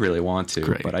again. I really want to,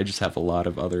 Great. but I just have a lot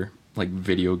of other like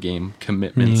video game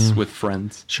commitments Yeah. with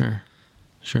friends. Sure.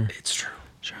 It's true.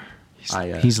 Sure.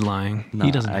 He's lying. No,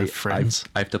 He doesn't have friends.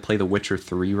 I have to play The Witcher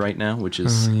 3 right now, which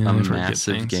is Oh, yeah, a I've heard good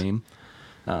massive things. game.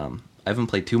 I haven't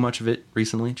played too much of it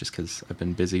recently, just because I've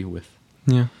been busy with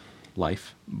Yeah.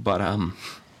 life. But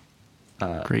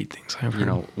Great things I've heard. you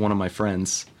know, one of my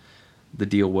friends, the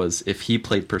deal was if he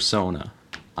played Persona,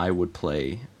 I would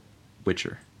play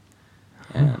Witcher,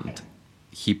 and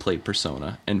he played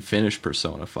Persona and finished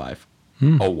Persona 5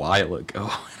 a while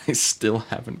ago. I still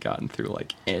haven't gotten through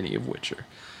like any of Witcher,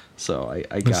 so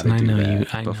I Listen, gotta do know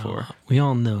that I before. know. We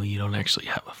all know you don't actually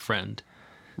have a friend.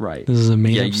 Right. This is a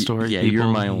made-up you- story. Yeah, people. you're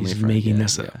my only He's friend. making yeah,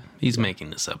 this up. yeah. He's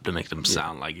making this up to make them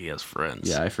sound like he has friends.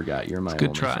 Yeah, I forgot. You're my It's a good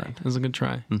only try. friend. It was a good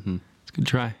try. Mm-hmm. It's a good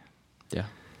try. Yeah.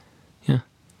 Yeah.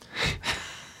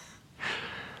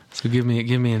 So give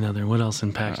me another. What else All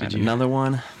impacted right, you? another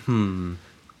one.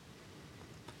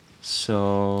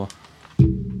 So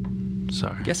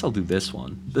Sorry. I guess I'll do this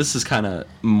one. This is kind of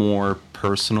more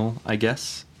personal, I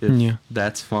guess. If Yeah.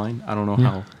 that's fine. I don't know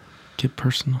Yeah. how Get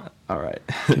personal. All right.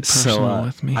 Get personal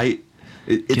with me.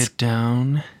 It's Get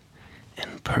down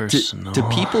and personal. to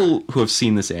people who have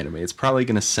seen this anime, it's probably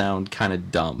going to sound kind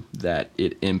of dumb that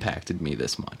it impacted me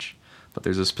this much. But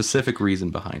there's a specific reason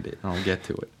behind it, and I'll get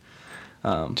to it.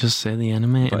 Just say the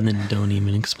anime and then don't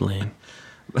even explain.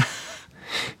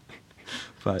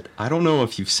 But I don't know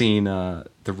if you've seen The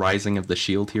Rising of the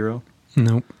Shield Hero.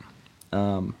 Nope.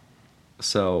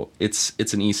 So it's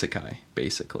an isekai,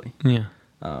 basically. Yeah.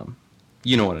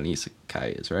 You know what an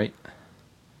isekai is, right?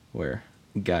 Where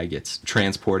a guy gets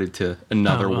transported to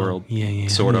another world. Yeah.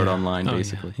 Sword Art Online, Oh,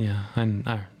 basically. Yeah.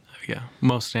 Yeah.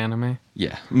 Most anime.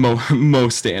 Yeah.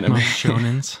 Most anime. Most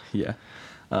shonens. Yeah.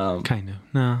 Kind of.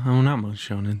 No, not most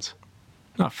shonens.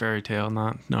 Not Fairy Tail,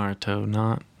 not Naruto,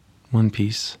 not One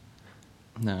Piece.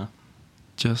 No.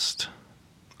 Just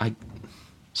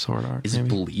Sword Art. Is maybe?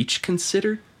 Bleach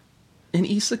considered an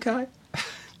isekai?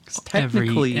 'Cause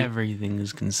technically, everything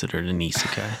is considered an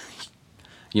isekai.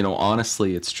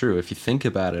 honestly, it's true if you think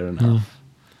about it enough.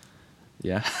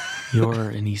 Yeah. You're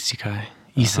an isekai.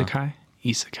 Isekai?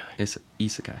 Isekai. It's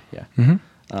isekai, yeah.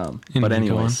 Mm-hmm. But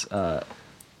Anyway, anyways,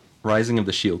 Rising of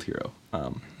the Shield Hero.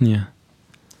 Yeah.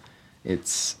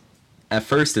 It's at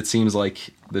first it seems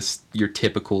like your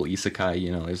typical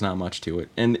isekai, there's not much to it.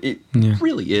 And it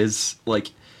really is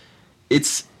like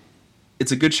it's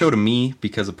a good show to me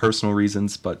because of personal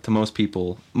reasons, but to most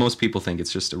people think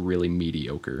it's just a really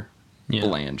mediocre,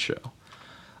 bland show.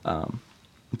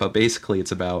 But basically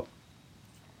it's about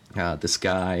this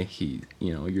guy, he,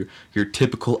 your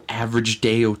typical average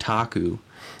day otaku.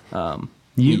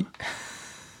 You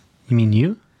mean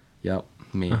you? Yep,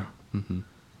 me. Mm-hmm.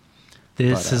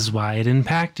 This is why it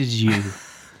impacted you.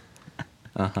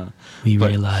 We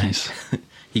realize.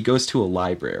 He goes to a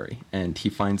library and he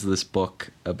finds this book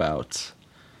about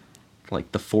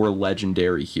like the 4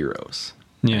 legendary heroes.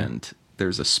 Yeah. And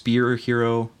there's a spear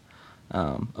hero,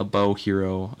 a bow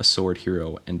hero, a sword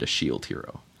hero, and a shield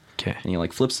hero. Okay. And he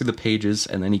like flips through the pages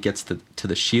and then he gets to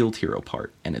the shield hero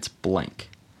part and it's blank.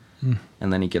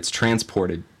 And then he gets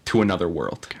transported to another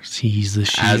world. He's the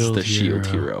shield as the shield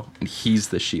hero. And he's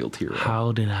the shield hero.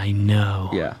 How did I know?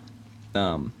 Yeah.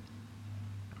 And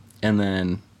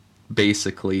then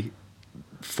basically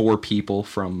 4 people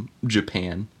from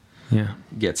Japan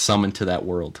get summoned to that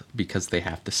world because they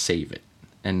have to save it.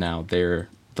 And now they're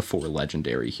the 4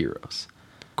 legendary heroes.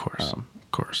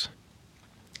 Of course.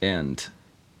 And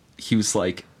he was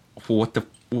like, what the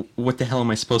hell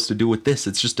am I supposed to do with this?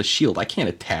 It's just a shield. I can't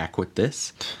attack with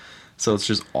this. So it's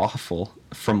just awful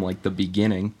from like the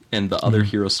beginning, and the other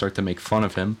heroes start to make fun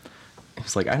of him.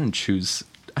 He's like, I didn't choose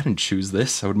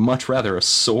this. I would much rather a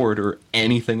sword or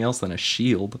anything else than a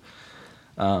shield.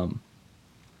 But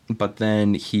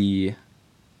then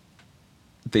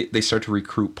they start to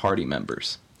recruit party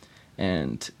members,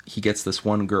 and he gets this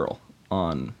one girl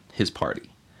on his party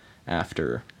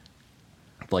after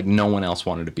like no one else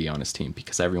wanted to be on his team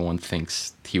because everyone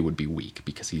thinks he would be weak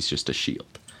because he's just a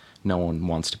shield. No one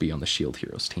wants to be on the shield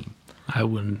heroes team. I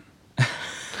wouldn't.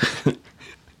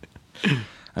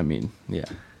 I mean, yeah.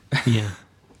 Yeah.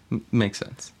 Makes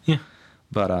sense. Yeah.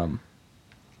 But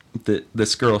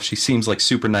this girl, she seems like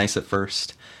super nice at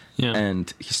first. Yeah.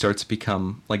 And he starts to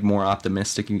become like more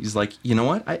optimistic. He's like, you know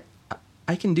what?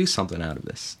 I can do something out of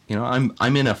this.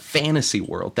 I'm in a fantasy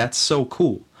world. That's so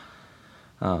cool.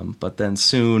 But then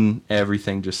soon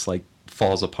everything just like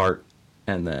falls apart,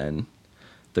 and then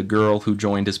the girl who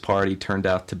joined his party turned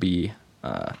out to be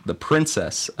the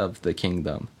princess of the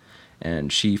kingdom,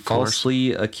 and she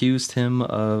falsely accused him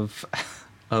of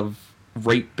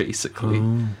rape, basically.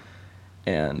 Oh.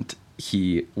 And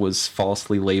he was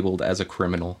falsely labeled as a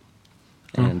criminal,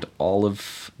 and all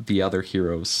of the other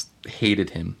heroes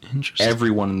hated him. Interesting.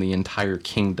 Everyone in the entire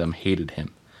kingdom hated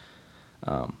him.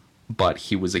 But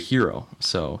he was a hero,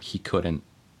 so he couldn't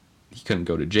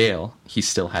go to jail. He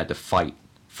still had to fight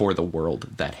for the world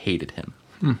that hated him.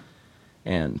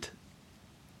 And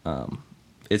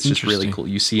it's just really cool.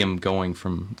 You see him going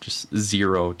from just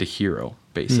 0 to hero,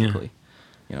 basically.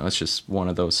 It's just one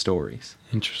of those stories.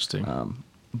 Interesting.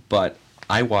 But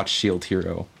I watched Shield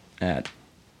Hero at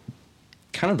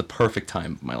kind of the perfect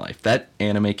time of my life. That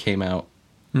anime came out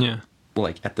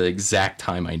like at the exact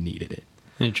time I needed it.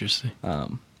 Interesting.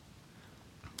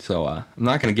 So I'm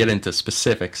not going to get into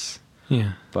specifics.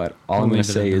 Yeah. But all I'm going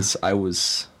to say is I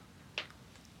was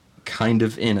kind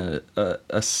of in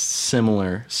a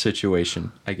similar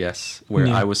situation, I guess, where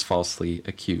I was falsely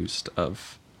accused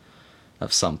of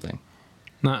something.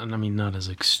 Not as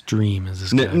extreme as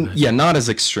this guy. Yeah, not as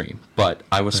extreme, but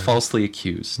I was falsely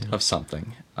accused of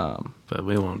something. But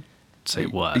we won't say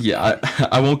what. Yeah,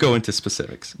 I won't go into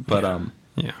specifics, but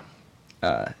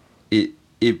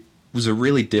it was a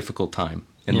really difficult time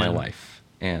in my Yeah. life,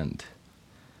 and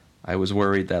I was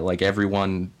worried that like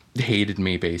everyone hated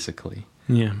me basically.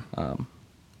 Yeah.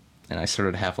 And I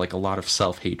started to have like a lot of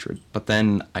self-hatred. But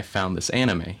then I found this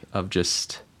anime of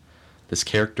just this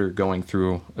character going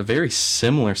through a very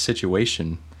similar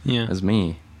situation Yeah. as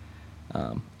me,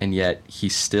 and yet he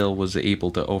still was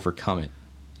able to overcome it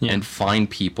Yeah. and find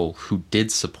people who did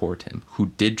support him, who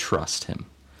did trust him,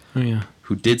 Oh yeah.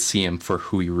 who did see him for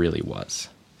who he really was.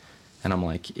 And I'm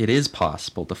like, it is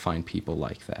possible to find people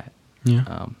like that.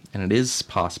 Yeah. And it is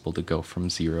possible to go from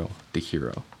zero to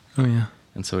hero. Oh yeah.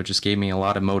 And so it just gave me a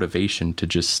lot of motivation to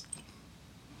just,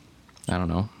 I don't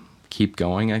know, keep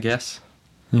going, I guess.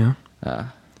 Yeah.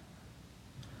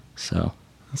 So,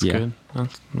 That's yeah, good.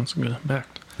 That's a good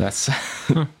impact. that's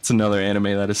it's another anime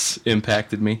that has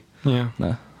impacted me Yeah.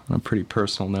 on a pretty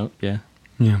personal note. Yeah,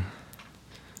 Yeah.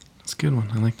 That's a good one.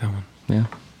 I like that one. yeah.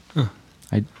 Huh.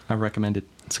 I recommend it.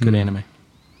 It's a good Mm. anime.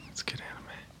 It's a good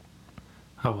anime.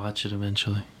 I'll watch it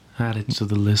eventually. Add it to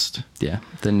the list. Yeah,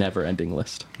 the never-ending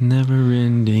list. Never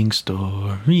ending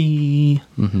story.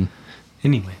 Mm-hmm.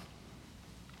 Anyway.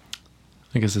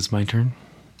 I guess it's my turn.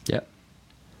 Yeah.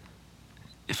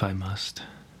 If I must.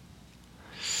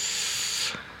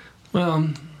 Well,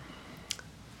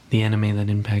 the anime that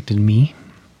impacted me.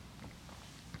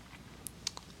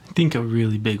 I think a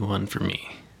really big one for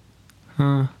me.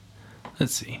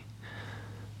 Let's see.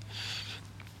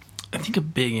 I think a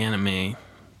big anime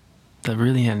that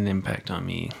really had an impact on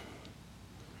me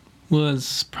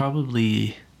was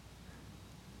probably,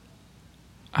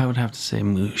 I would have to say,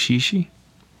 Mushishi.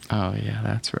 Oh yeah,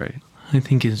 that's right. I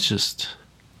think it's just,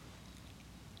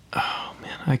 oh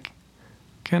man,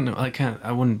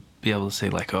 I wouldn't be able to say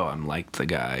like, oh, I'm like the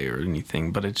guy or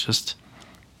anything, but it's just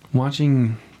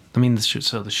watching. I mean, the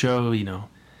show, you know,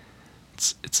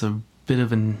 it's a bit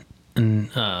of an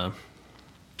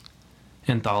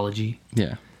anthology,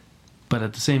 Yeah. but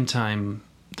at the same time,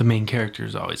 the main character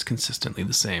is always consistently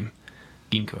the same,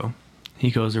 Ginko.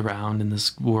 He goes around in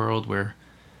this world where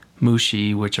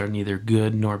mushi, which are neither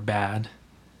good nor bad,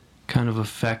 kind of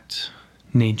affect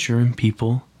nature and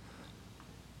people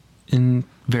in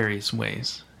various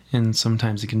ways. And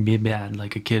sometimes it can be bad,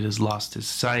 like a kid has lost his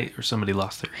sight, or somebody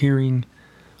lost their hearing,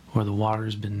 or the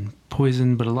water's been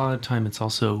poisoned. But a lot of the time it's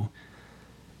also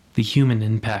the human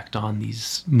impact on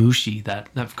these mushi that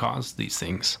have caused these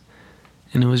things.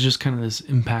 And it was just kind of this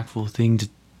impactful thing to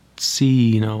see,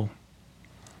 you know.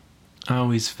 I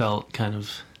always felt kind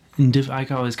of I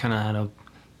always kind of had a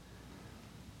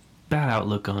bad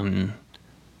outlook on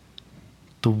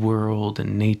the world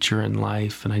and nature and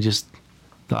life, and I just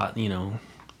thought, you know,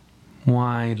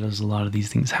 why does a lot of these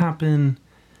things happen?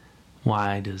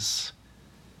 Why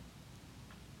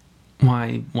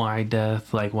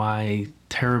death? Like, why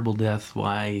terrible death?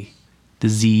 Why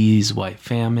disease? Why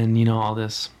famine? You know, all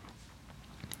this.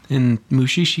 And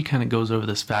Mushishi kind of goes over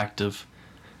this fact of,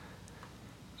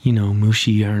 you know,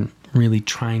 mushi aren't really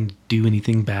trying to do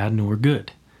anything bad nor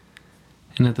good.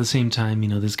 And at the same time, you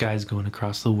know, this guy's going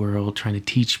across the world trying to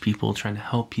teach people, trying to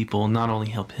help people, not only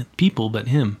help people, but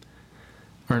him.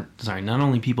 Or, sorry, not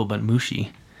only people, but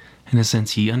mushi. In a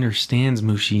sense, he understands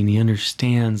mushi, and he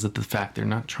understands that the fact they're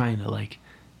not trying to, like,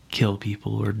 kill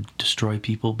people or destroy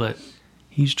people, but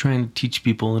he's trying to teach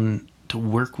people and to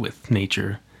work with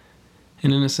nature.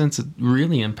 And in a sense, it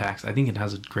really impacts, I think it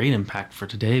has a great impact for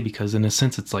today, because in a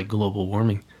sense, it's like global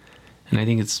warming. And I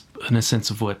think it's in a sense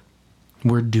of what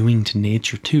we're doing to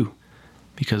nature too,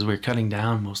 because we're cutting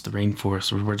down most of the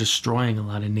rainforest, or we're destroying a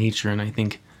lot of nature. And I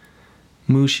think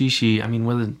Mushishi, I mean,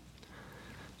 whether,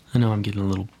 I know I'm getting a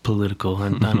little political,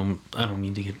 and I don't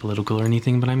mean to get political or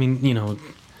anything, but I mean, you know,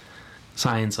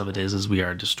 science of it is we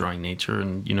are destroying nature,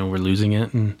 and, you know, we're losing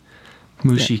it. And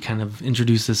Mushi kind of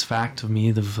introduced this fact of me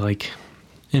of like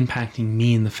impacting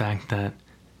me in the fact that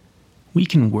we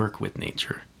can work with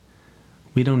nature.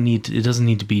 We don't need to, it doesn't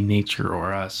need to be nature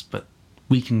or us, but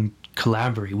we can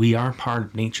collaborate. We are part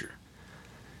of nature.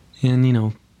 And, you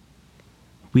know,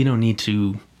 we don't need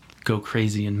to go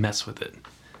crazy and mess with it,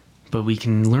 but we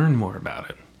can learn more about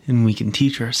it, and we can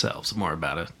teach ourselves more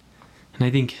about it. And I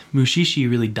think Mushishi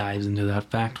really dives into that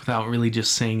fact without really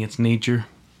just saying it's nature,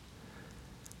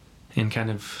 and kind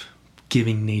of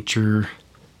giving nature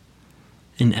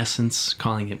in essence,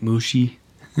 calling it mushi,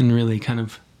 and really kind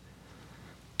of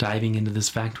diving into this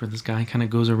fact where this guy kind of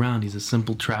goes around. He's a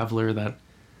simple traveler that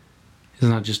is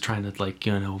not just trying to, like,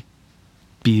 you know,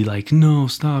 be like, no,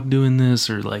 stop doing this,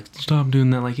 or like, stop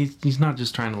doing that. Like, he's not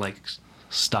just trying to, like,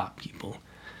 stop people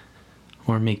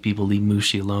or make people leave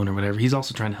mushi alone or whatever. He's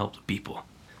also trying to help the people.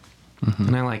 Mm-hmm.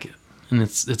 And I like it. And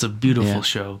it's a beautiful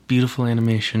show, beautiful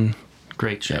animation,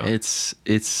 Great show. Yeah,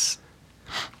 it's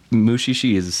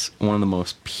Mushishi is one of the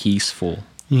most peaceful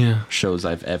Yeah. shows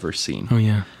I've ever seen. Oh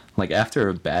yeah. Like after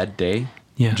a bad day,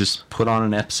 Yeah. just put on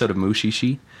an episode of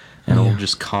Mushishi and Oh, it'll yeah.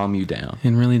 just calm you down.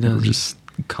 It really It'll does. just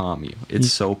calm you. It's You-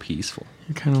 so peaceful.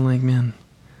 You're kind of like, man,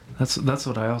 that's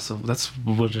what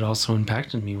it also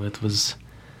impacted me with was,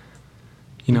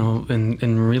 you know,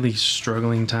 in really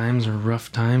struggling times or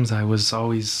rough times, I was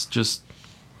always just,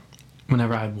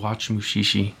 whenever I'd watch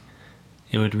Mushishi,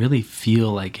 it would really feel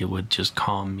like it would just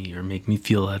calm me or make me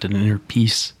feel at an inner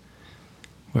peace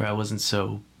where I wasn't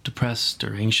so depressed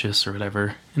or anxious or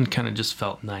whatever, and kind of just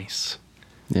felt nice.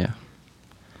 Yeah.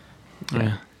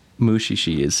 Yeah.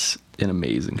 Mushishi is an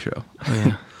amazing show. Oh,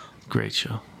 yeah. Great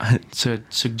show. So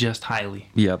suggest highly.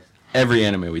 Yep. Every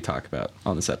anime we talk about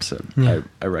on this episode, Yeah.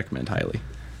 I recommend highly.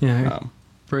 Yeah. Um,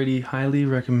 Brady highly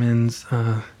recommends.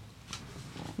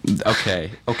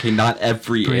 Okay, not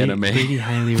every anime. Brady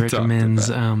highly we talked recommends.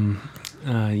 about.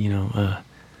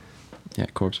 Yeah,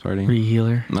 Corpse Party.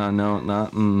 Rehealer.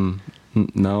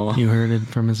 No. You heard it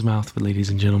from his mouth, but ladies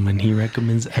and gentlemen, he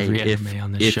recommends Hey, every anime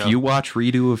on this if show. you watch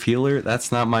Redo of Healer,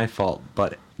 that's not my fault.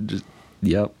 But just,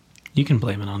 yep, You can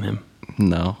blame it on him.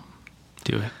 no,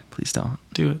 Do it. please don't.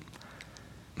 Do it.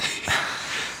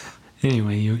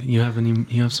 Anyway, you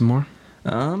have some more?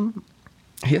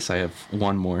 Yes, I have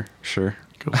one more. Sure.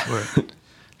 Go for it.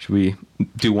 Should we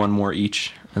do one more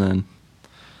each and then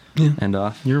Yeah. end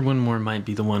off? Your one more might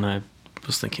be the one I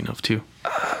was thinking of too.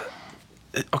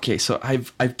 Okay, so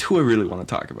I've two I really want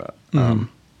to talk about.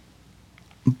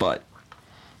 But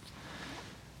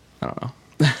I don't know.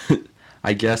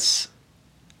 I guess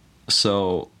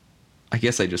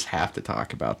I just have to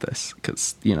talk about this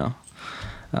because, you know.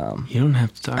 You don't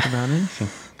have to talk about anything.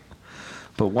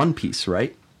 But One Piece,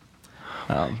 right?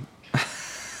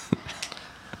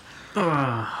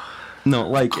 No,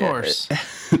 like Of course.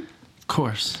 Of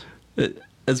course.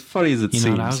 as funny as it You seems.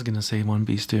 know what I was gonna say One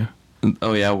Piece too.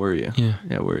 Oh yeah, were you?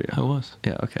 Yeah. Were you? I was.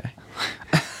 Yeah, okay.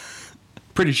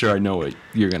 Pretty sure I know what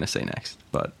you're gonna say next,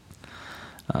 but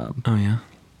Oh yeah.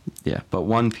 yeah. But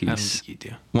One I don't Piece, think you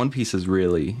do. One Piece has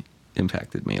really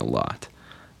impacted me a lot.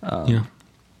 Yeah.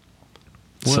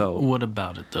 So What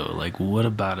about it though? Like, what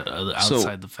about it So,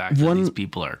 outside the fact that one- these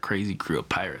people are a crazy crew of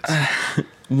pirates?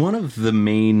 one of the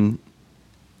main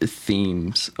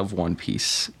themes of One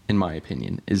Piece, in my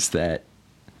opinion, is that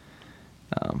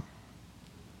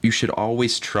you should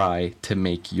always try to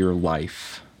make your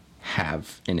life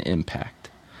have an impact,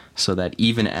 so that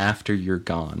even after you're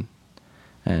gone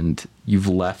and you've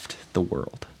left the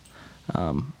world,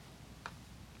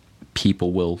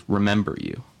 people will remember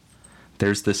you.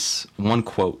 There's this one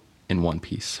quote in One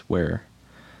Piece where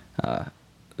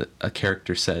a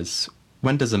character says,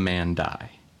 "When does a man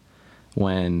die?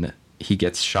 When he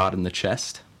gets shot in the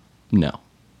chest? No.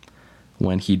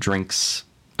 When he drinks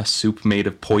a soup made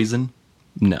of poison?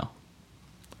 No.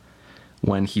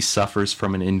 When he suffers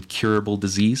from an incurable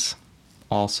disease?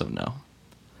 Also no.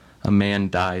 A man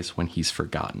dies when he's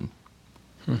forgotten."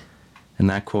 And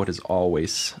that quote has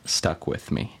always stuck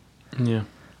with me. Yeah.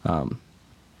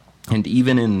 And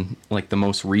even in like the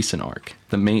most recent arc,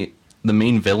 the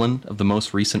main villain of the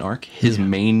most recent arc, his Yeah.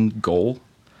 main goal,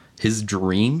 his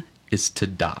dream is to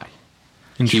die.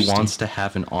 He Interesting. wants to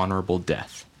have an honorable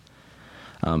death.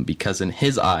 Because in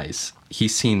his eyes,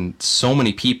 he's seen so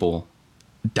many people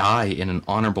die in an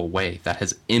honorable way that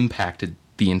has impacted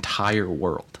the entire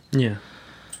world. Yeah.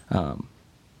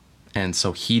 And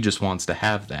so he just wants to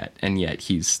have that, and yet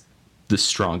he's the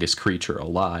strongest creature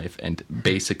alive and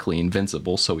basically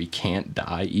invincible, so he can't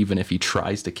die even if he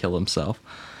tries to kill himself.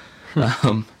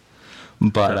 But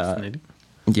Fascinating.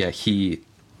 yeah,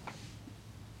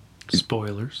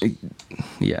 Spoilers.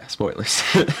 yeah, spoilers.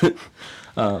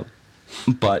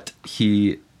 But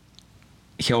he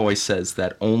always says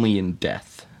that only in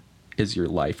death is your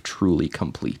life truly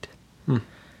complete.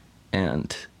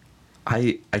 And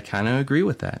I kind of agree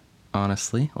with that,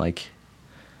 honestly. Like,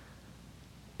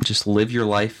 just live your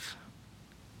life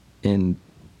in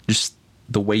just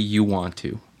the way you want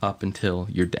to up until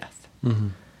your death.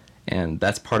 And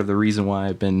that's part of the reason why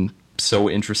I've been so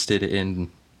interested in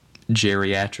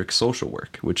geriatric social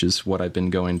work, which is what I've been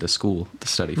going to school to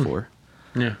study for.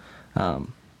 Yeah.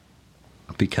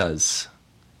 Because,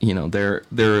 you know, there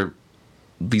are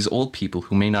these old people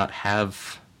who may not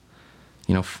have,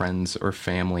 you know, friends or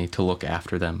family to look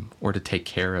after them or to take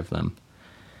care of them.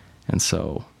 And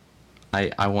so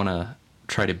I want to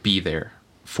try to be there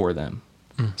for them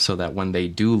so that when they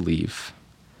do leave,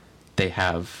 they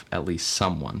have at least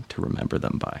someone to remember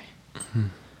them by.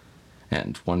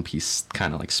 And One Piece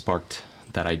kind of like sparked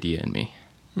that idea in me.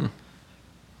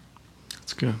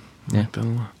 That's good. I Yeah. like that a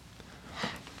lot.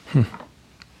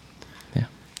 Yeah.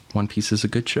 One Piece is a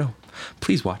good show.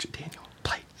 Please watch it, Daniel.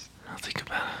 Please. I'll think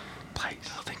about it. Please.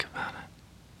 I'll think about it.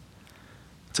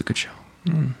 It's a good show.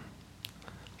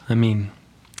 I mean,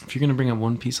 if you're going to bring up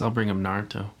One Piece, I'll bring up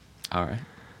Naruto. All right.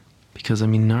 Because, I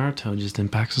mean, Naruto just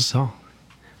impacts us all.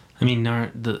 I mean,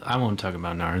 I won't talk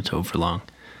about Naruto for long.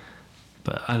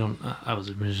 But I was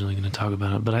originally going to talk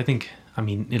about it. But I think, I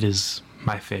mean, it is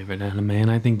my favorite anime.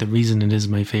 And I think the reason it is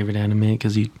my favorite anime,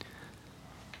 because you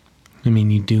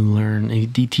do learn,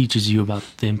 he teaches you about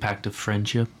the impact of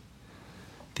friendship.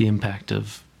 The impact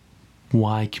of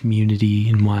why community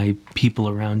and why people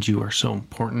around you are so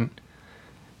important.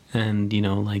 And,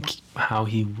 like, how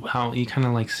you kind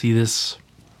of, like, see this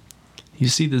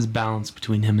balance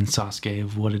between him and Sasuke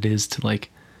of what it is to,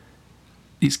 like,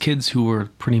 these kids who were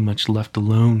pretty much left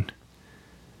alone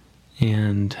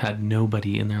and had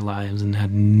nobody in their lives and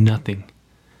had nothing.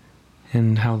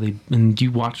 And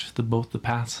you watch both the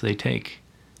paths they take.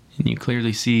 And you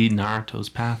clearly see Naruto's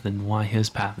path and why his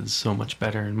path is so much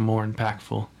better and more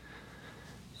impactful.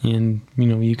 And,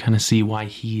 you kind of see why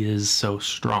he is so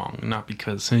strong. Not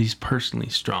because he's personally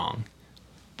strong,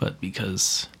 but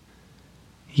because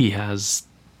he has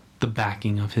the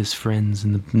backing of his friends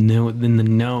and the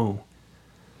know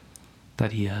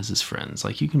that he has his friends.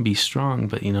 Like, you can be strong,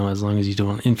 but, as long as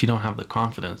if you don't have the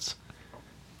confidence,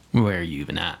 where are you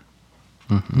even at?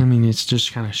 Mm-hmm. I mean, it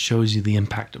just kind of shows you the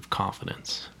impact of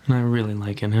confidence. And I really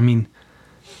like it. I mean,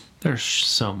 there's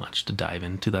so much to dive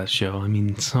into that show. I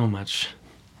mean, so much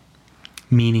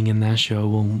meaning in that show.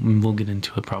 We'll get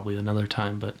into it probably another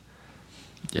time, but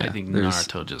yeah, I think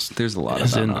Naruto there's a lot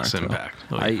has about endless Naruto. Impact.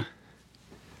 Oh, yeah.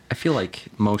 I feel like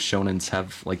most shonens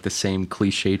have like the same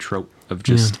cliche trope of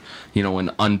just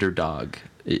an underdog.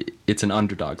 It's an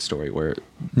underdog story where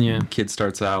kid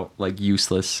starts out like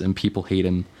useless and people hate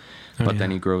him, but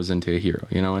then he grows into a hero.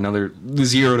 Another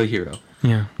zero to hero.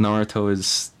 Yeah, Naruto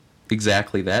is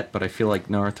exactly that, but I feel like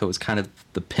Naruto is kind of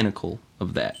the pinnacle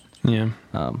of that. Yeah.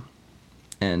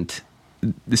 And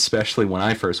especially when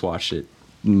I first watched it,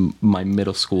 my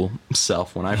middle school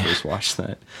self, when I first watched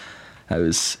that, it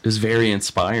was very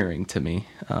inspiring to me.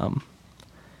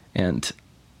 And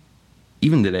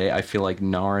even today, I feel like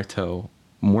Naruto,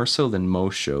 more so than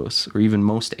most shows, or even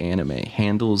most anime,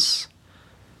 handles,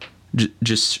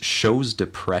 just shows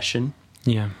depression.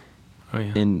 Yeah. Oh,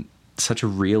 yeah. In such a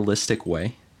realistic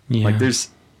way. Yeah. Like, there's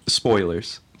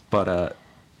spoilers, but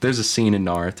there's a scene in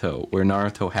Naruto where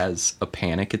Naruto has a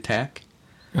panic attack.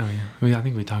 Oh, yeah. I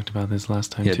think we talked about this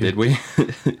last time, too. Yeah, did we? I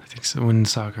think so. When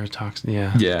Sakura talks,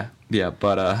 yeah. Yeah,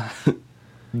 but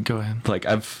go ahead. Like,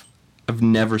 I've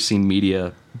never seen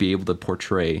media be able to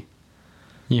portray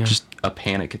just a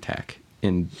panic attack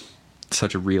in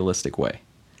such a realistic way.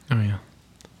 Oh, yeah.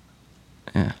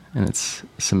 Yeah, and it's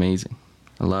amazing.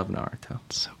 I love Naruto.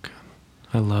 It's so good.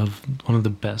 I love one of the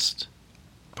best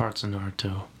parts of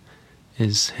Naruto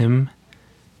is him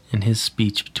and his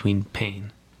speech between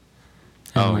Pain.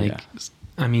 And yeah.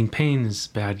 I mean, Pain is a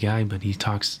bad guy, but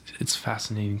it's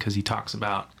fascinating because he talks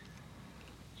about,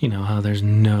 how there's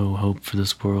no hope for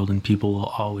this world and people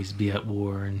will always be at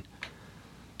war and,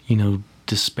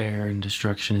 despair and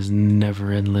destruction is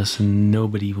never endless and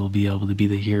nobody will be able to be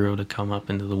the hero to come up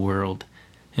into the world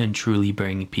and truly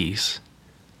bring peace.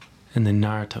 And then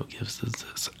Naruto gives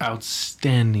this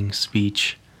outstanding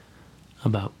speech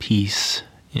about peace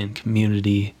and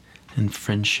community and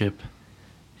friendship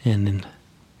and then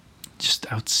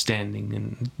just outstanding,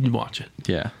 and you watch it.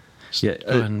 Yeah. Just yeah. go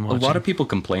ahead and watch a lot it. of people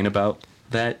complain about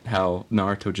that, how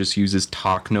Naruto just uses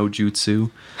talk no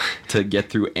jutsu to get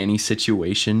through any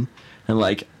situation. And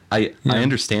like, I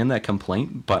understand that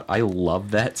complaint, but I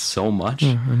love that so much.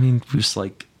 Yeah, I mean, just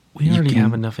like, we already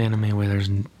have enough anime where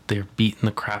they're beating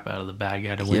the crap out of the bad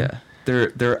guy to win. Yeah.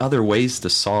 There are other ways to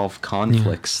solve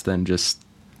conflicts than just,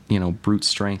 brute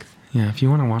strength. Yeah, if you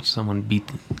want to watch someone beat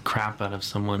the crap out of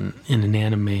someone in an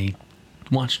anime,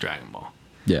 watch Dragon Ball.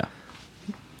 Yeah.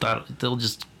 They'll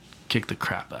just kick the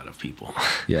crap out of people.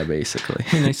 Yeah, basically.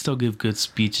 And they still give good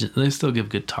speeches. They still give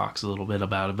good talks a little bit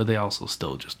about it, but they also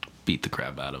still just beat the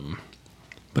crap out of them.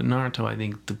 But Naruto, I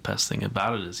think the best thing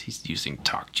about it is he's using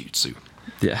talk jutsu.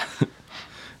 Yeah.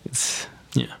 It's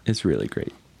really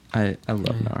great. I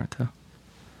love Naruto.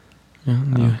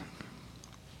 Yeah,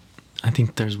 I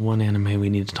think there's one anime we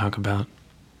need to talk about.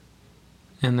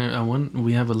 And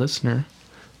we have a listener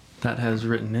that has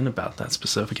written in about that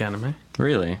specific anime.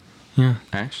 Really? Yeah.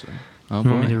 Actually. Oh, you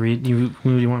want me to read? You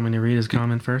want me to read his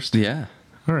comment first? Yeah.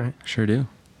 All right. Sure do.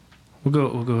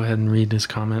 We'll go ahead and read his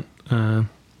comment.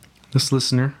 This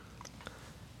listener,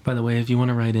 by the way, if you want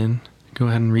to write in, go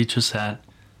ahead and reach us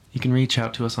you can reach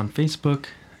out to us on Facebook,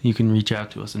 You can reach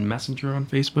out to us in Messenger on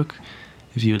Facebook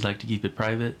if you would like to keep it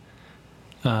private.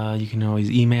 You can always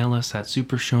email us at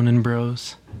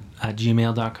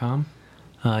supershonenbros@gmail.com.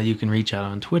 You can reach out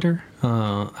on Twitter.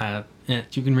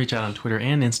 You can reach out on Twitter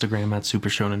and Instagram at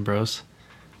supershonenbros.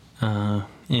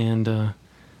 And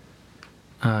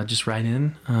just write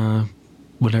in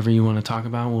whatever you want to talk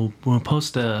about. We'll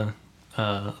post a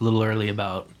little early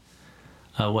about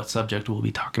what subject we'll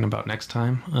be talking about next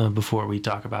time before we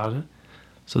talk about it.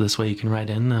 So this way you can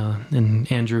write in.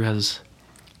 And Andrew has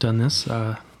done this.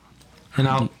 And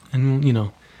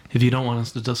if you don't want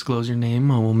us to disclose your name,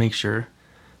 we'll make sure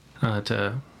not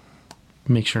to.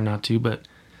 But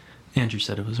Andrew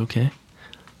said it was okay.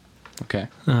 Okay.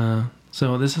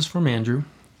 So this is from Andrew.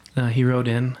 He wrote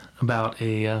in about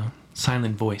a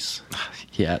silent voice.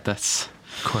 Yeah, that's...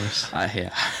 Of course.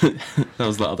 Yeah. That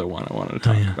was the other one I wanted to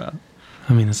talk about.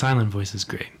 I mean, A Silent Voice is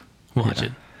great. Watch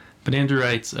it. But Andrew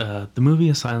writes, the movie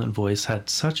A Silent Voice had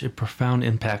such a profound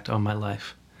impact on my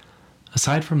life.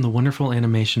 Aside from the wonderful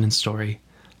animation and story,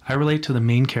 I relate to the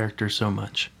main character so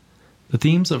much. The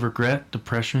themes of regret,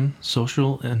 depression,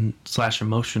 social and /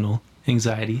 emotional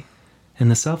anxiety,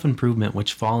 and the self-improvement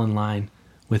which fall in line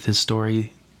with his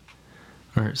story,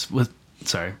 and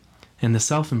the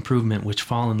self-improvement which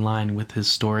fall in line with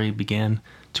his story began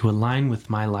to align with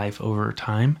my life over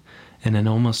time in an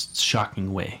almost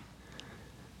shocking way.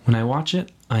 When I watch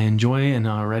it, I enjoy an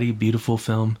already beautiful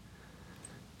film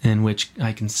in which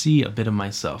I can see a bit of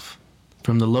myself,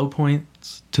 from the low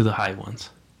points to the high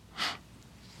ones.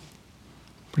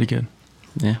 Pretty good.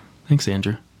 Yeah. Thanks,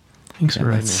 Andrew. Thanks for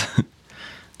writing it.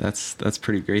 That's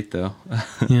pretty great, though.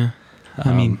 Yeah.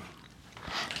 I mean,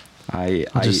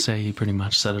 I'll just say he pretty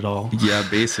much said it all. Yeah,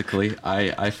 basically.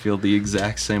 I feel the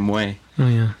exact same way. Oh,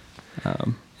 yeah.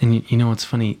 And you know what's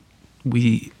funny?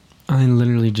 I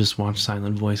literally just watched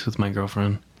Silent Voice with my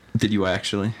girlfriend. Did you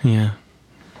actually? Yeah.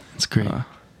 It's great.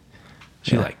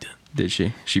 She liked it. Did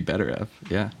she? She better have.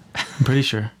 Yeah. I'm pretty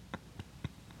sure.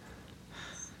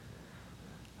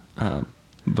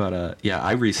 But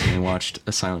I recently watched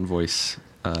A Silent Voice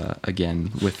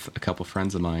again with a couple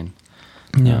friends of mine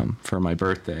for my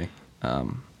birthday.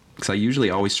 Because I usually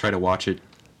always try to watch it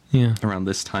around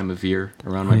this time of year,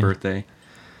 around my birthday,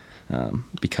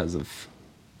 because of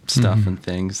stuff and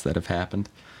things that have happened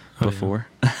before.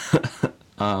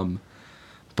 But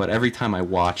every time I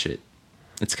watch it,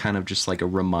 it's kind of just like a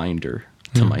reminder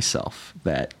to myself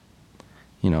that,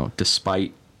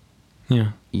 despite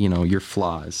your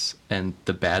flaws and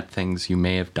the bad things you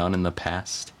may have done in the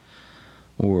past,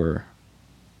 or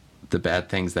the bad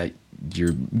things that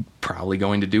you're probably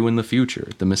going to do in the future,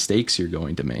 the mistakes you're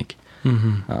going to make,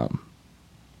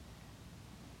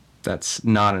 that's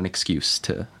not an excuse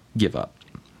to give up.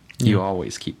 You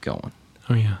always keep going.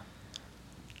 Oh, yeah.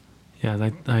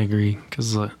 Yeah, I agree.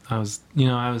 Because I was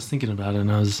thinking about it,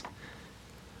 and I was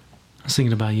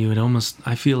thinking about you.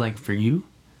 I feel like for you,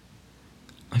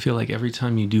 I feel like every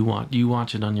time you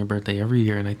watch it on your birthday every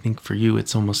year, and I think for you,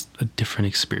 it's almost a different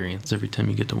experience every time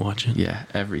you get to watch it. Yeah,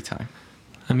 every time.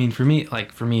 I mean, for me, I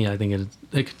think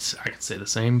I could say the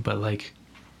same, but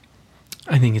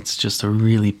I think it's just a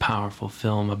really powerful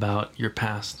film about your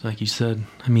past, like you said.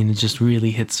 I mean, it just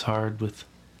really hits hard with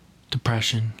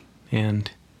depression and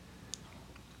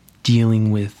dealing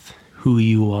with who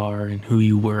you are and who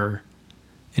you were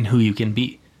and who you can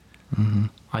be.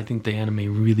 I think the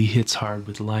anime really hits hard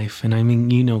with life. And I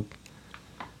mean,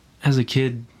 as a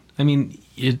kid, I mean,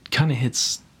 it kind of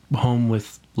hits home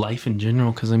with life in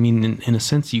general, because I mean, in a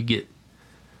sense, you get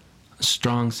a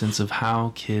strong sense of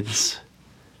how kids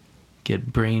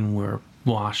get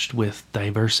brainwashed with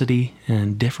diversity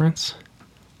and difference,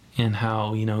 and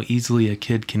how easily a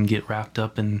kid can get wrapped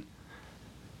up in,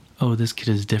 oh, this kid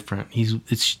is different,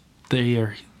 they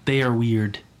are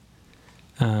weird,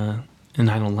 and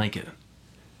I don't like it.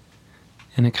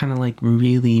 And it kind of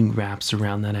really wraps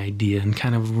around that idea, and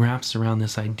kind of wraps around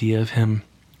this idea of him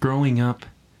growing up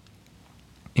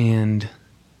and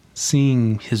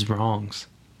seeing his wrongs,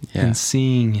 and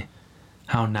seeing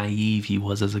how naive he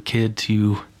was as a kid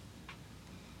to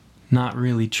not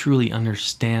really truly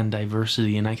understand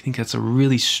diversity. And I think that's a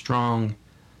really strong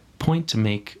point to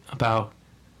make about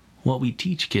what we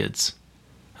teach kids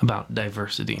about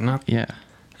diversity. I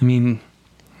mean,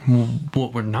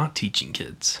 what we're not teaching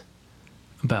kids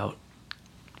about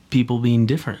people being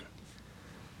different.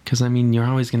 Because, I mean, you're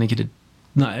always going to get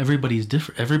not everybody is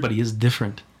different. Everybody is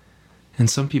different. And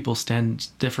some people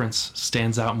difference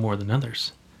stands out more than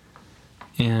others.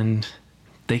 And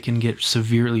they can get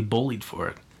severely bullied for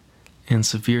it and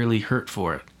severely hurt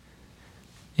for it.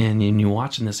 And you're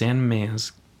watching this anime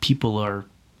as people are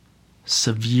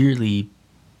severely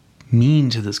mean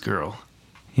to this girl.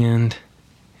 And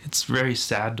it's very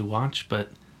sad to watch, but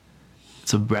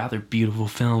it's a rather beautiful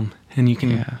film. And you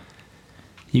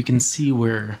can see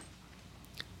where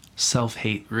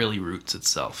self-hate really roots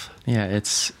itself. Yeah,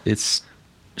 it's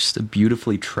just a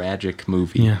beautifully tragic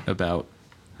movie Yeah. about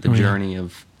the Oh, yeah. journey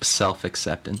of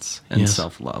self-acceptance and Yes.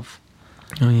 self-love.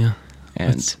 Oh, yeah.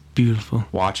 And It's beautiful.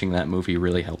 watching that movie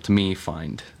really helped me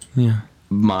find Yeah.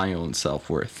 my own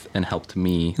self-worth and helped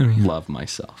me Oh, yeah. love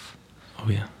myself. Oh,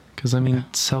 yeah. Because, I mean,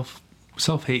 Yeah.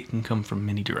 self-hate can come from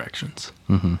many directions.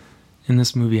 Mm-hmm. And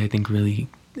this movie, I think, really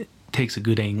takes a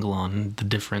good angle on the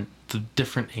different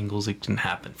angles it can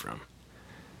happen from.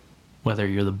 Whether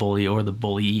you're the bully or the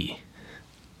bullyee.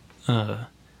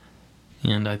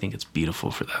 And I think it's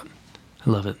beautiful for that. I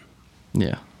love it.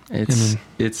 Yeah.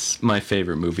 It's my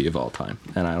favorite movie of all time,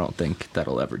 and I don't think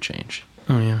that'll ever change.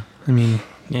 Oh, yeah. I mean,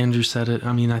 Andrew said it.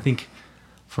 I mean, I think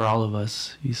for all of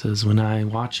us, he says, when I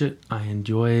watch it, I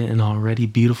enjoy an already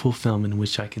beautiful film in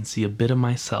which I can see a bit of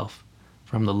myself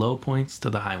from the low points to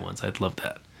the high ones. I'd love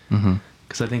that. Mm-hmm.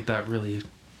 Because I think that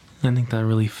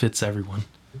really fits everyone.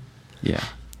 Yeah.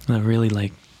 That really,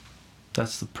 like,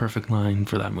 that's the perfect line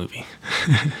for that movie.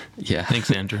 Yeah. Thanks,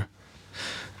 Andrew.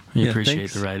 We Yeah, appreciate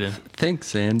thanks. the write-in.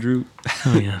 Thanks, Andrew.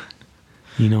 Oh, yeah.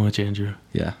 You know what, Andrew?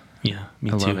 Yeah. Yeah,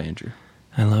 me I too. love Andrew.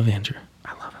 I love Andrew.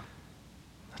 I love him.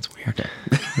 That's weird. Okay.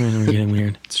 We're getting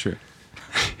weird. It's true.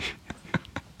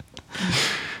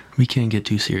 We can't get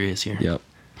too serious here. Yep.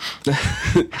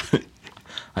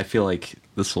 I feel like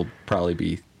this will probably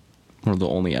be one of the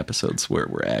only episodes where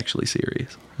we're actually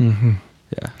serious. Mm-hmm.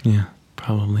 Yeah. Yeah,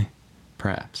 probably.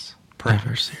 Perhaps.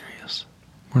 Never serious.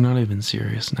 We're not even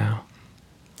serious now.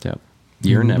 Yep.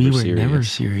 You're never we were serious. never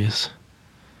serious.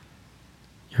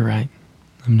 You're right.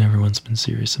 I've never once been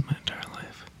serious in my entire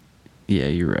life. Yeah,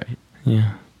 you're right.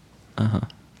 Yeah. Uh-huh.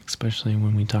 Especially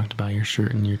when we talked about your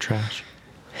shirt and your trash.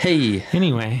 Hey,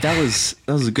 Anyway. that was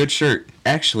a good shirt.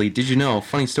 Actually, did you know?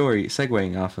 Funny story.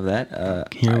 Segueing off of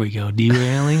that. Here we go.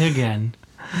 Derailing again.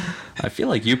 I feel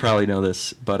like you probably know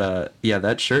this, but yeah,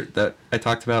 that shirt that I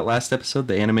talked about last episode,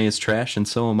 the anime is trash and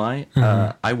so am I.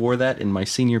 Uh-huh. I wore that in my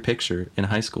senior picture in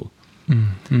high school.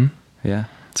 Mm-hmm. Yeah,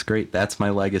 it's great. That's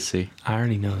my legacy. I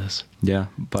already know this. Yeah,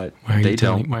 but Why are they you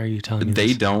telling, don't. Why are you telling me They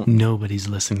this? don't. Nobody's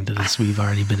listening to this. We've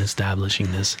already been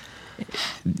establishing this.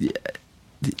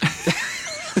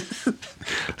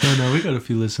 Oh, no, we got a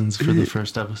few listens for the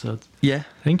first episodes. Yeah,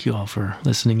 Thank you all for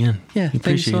listening in. yeah. We Thank you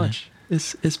appreciate so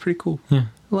much. It's pretty cool. it. Yeah.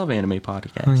 I love anime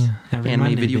podcasts. Oh, yeah. Every Anime,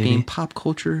 Monday, video baby. game, pop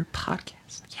culture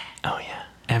podcast. Yeah, Oh, yeah.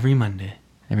 Every Monday.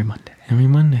 every Monday. Every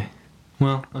Monday.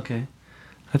 Well, okay.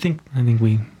 I think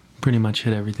we pretty much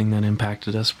hit everything that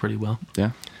impacted us pretty well.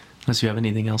 Yeah. Unless you have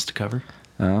anything else to cover.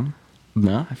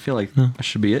 No, I feel like No. that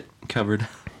should be it. Covered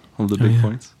all the Oh, big yeah.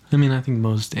 points. I mean, I think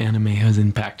most anime has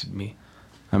impacted me.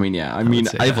 I mean, yeah. I would mean,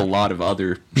 say I have a that. lot of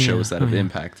other shows Yeah, that have oh, yeah.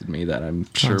 impacted me that I'm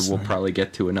sure we'll Constantly. probably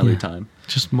get to another Yeah. time.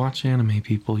 Just watch anime,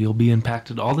 people. You'll be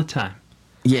impacted all the time.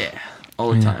 Yeah,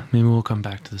 all the Yeah, time. Maybe we'll come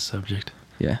back to the subject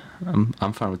Yeah, I'm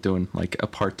fine with doing like a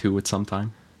part 2 at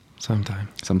sometime. sometime.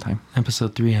 Sometime.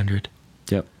 Episode 300.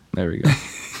 Yep. There we go.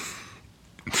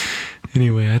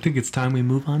 Anyway, I think it's time we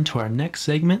move on to our next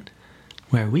segment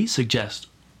where we suggest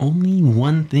only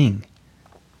one thing.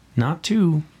 Not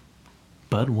two,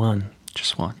 but one.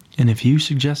 Just one. And if you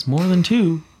suggest more than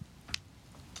two,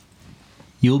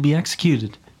 you'll be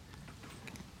executed.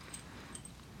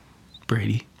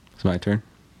 Brady. It's my turn.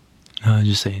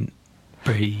 Just saying,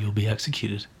 Brady, you'll be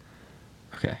executed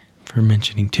Okay. for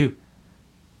mentioning two.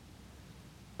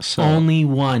 So Only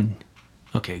one.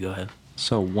 Okay, go ahead.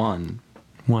 So one.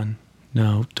 One.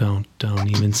 No, don't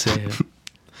even say it.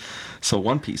 So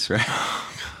One Piece, right?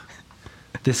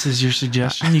 This is your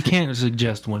suggestion? You can't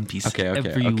suggest One Piece Okay.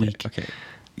 every week. Okay.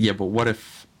 Yeah, but what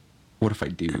if I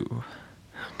do? Oh,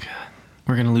 God.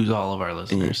 We're going to lose all of our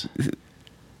listeners.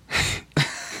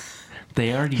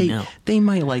 They already Hey, know. they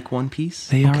might like One Piece.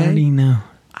 They okay? already know.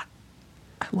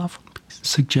 I love One Piece.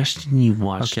 Suggestion you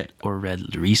watched Okay. or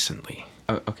read recently.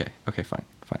 Okay,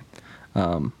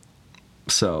 fine.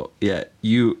 So yeah,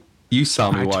 you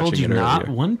saw me I watching told you it earlier. not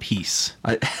One Piece.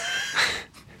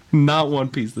 Not One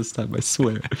Piece this time, I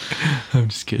swear. I'm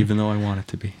just kidding. Even though I want it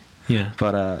to be. Yeah.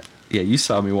 But yeah, you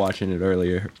saw me watching it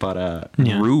earlier. But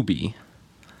Yeah. Ruby,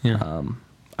 Yeah.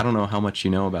 I don't know how much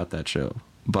you know about that show,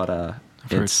 but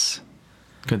heard it's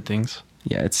Good things.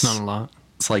 it's Not a lot.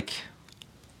 It's like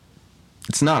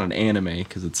it's not an anime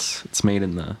because it's made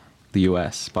in the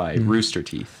U.S. by Mhm. Rooster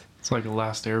Teeth. It's like a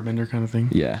Last Airbender kind of thing.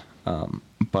 Yeah.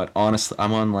 But honestly,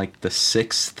 I'm on like the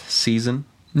 6th season,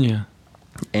 Yeah.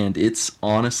 and it's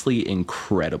honestly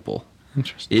incredible.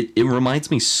 Interesting. It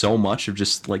reminds me so much of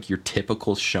just like your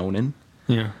typical shonen,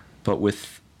 Yeah. but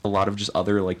with a lot of just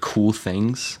other like cool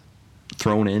things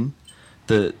thrown in.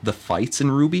 The fights in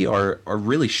Ruby are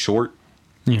really short,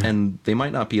 Yeah. and they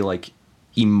might not be like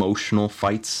emotional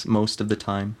fights most of the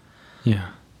time, Yeah.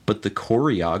 but the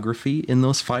choreography in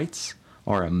those fights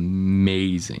are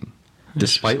amazing.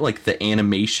 Despite like the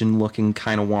animation looking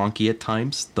kind of wonky at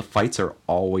times, the fights are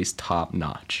always top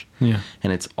notch. Yeah.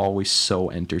 And it's always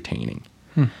so entertaining.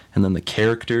 And then the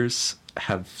characters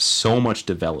have so much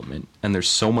development, and there's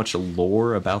so much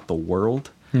lore about the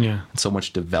world, Yeah. and so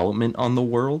much development on the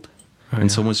world, Oh, and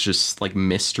yeah. so much just like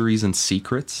mysteries and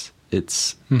secrets.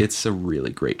 It's a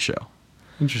really great show.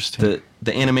 Interesting.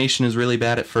 The animation is really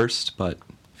bad at first, but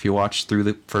if you watch through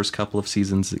the first couple of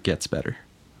seasons, it gets better.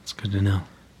 It's good to know.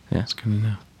 Yeah. It's good to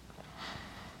know.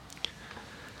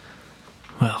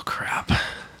 Well, crap.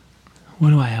 What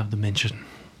do I have to mention?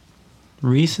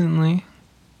 Recently,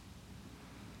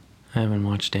 I haven't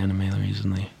watched anime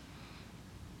recently.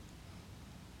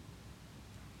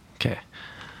 Okay.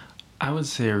 I would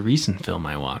say a recent film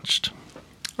I watched.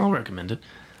 I'll recommend it.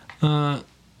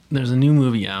 There's a new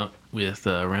movie out with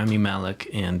Rami Malek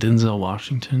and Denzel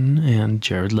Washington and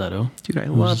Jared Leto. Dude, I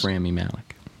who's love Rami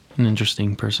Malek. an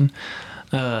interesting person.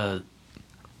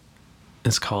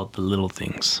 It's called The Little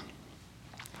Things.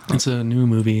 It's a new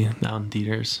movie out in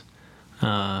theaters.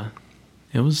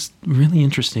 It was really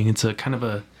interesting. It's a kind of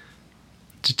a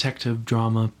detective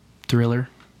drama thriller,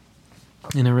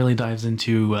 and it really dives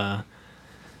into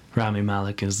Rami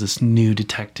Malek as this new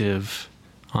detective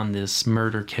on this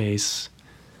murder case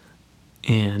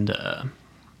and on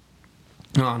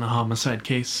a homicide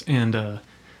case, and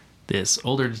this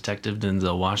older detective,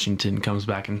 Denzel Washington, comes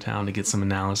back in town to get some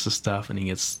analysis stuff, and he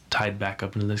gets tied back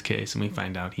up into this case, and we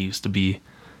find out he used to be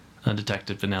a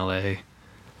detective in LA.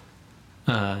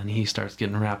 And he starts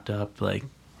getting wrapped up, like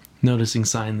noticing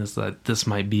signs that this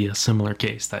might be a similar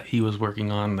case that he was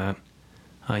working on that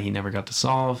he never got to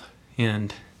solve,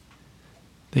 and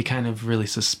they kind of really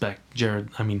suspect Jared.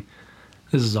 I mean,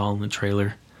 this is all in the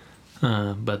trailer,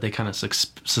 but they kind of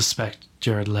suspect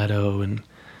Jared Leto, and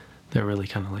they're really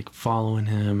kind of like following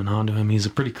him and onto him. He's a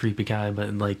pretty creepy guy,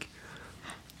 but like,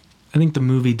 I think the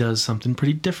movie does something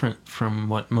pretty different from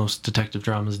what most detective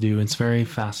dramas do. It's very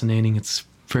fascinating. It's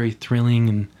very thrilling,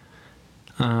 and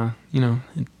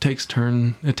it takes a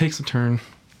turn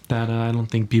that I don't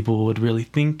think people would really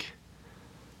think,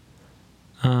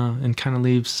 and kind of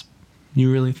leaves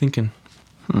you really thinking.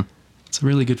 It's a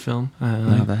really good film.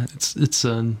 Love that. It's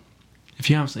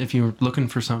if you're looking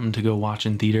for something to go watch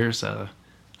in theaters, I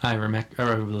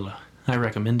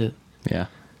recommend it. Yeah.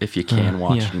 If you can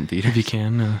watch it in theaters. If you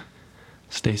can,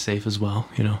 stay safe as well,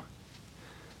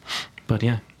 But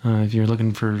yeah, if you're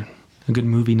looking for a good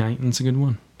movie night, it's a good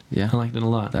one. Yeah. I liked it a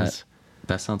lot.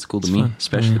 That sounds cool to it's me, fun.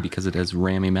 especially Yeah. because it has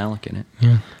Rami Malek in it.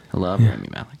 Yeah. I love Yeah. Rami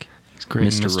Malek. It's great.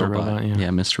 Mr. Robot, yeah.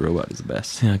 Mr. Robot is the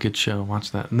best. Yeah, good show.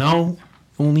 Watch that. No,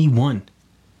 only one.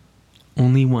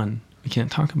 Only one. We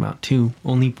can't talk about two.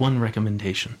 Only one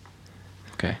recommendation.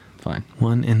 Okay, fine.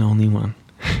 One and only one.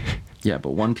 Yeah, but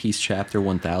One Piece chapter No,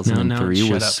 1003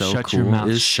 shut was up. so Shut cool. your mouth.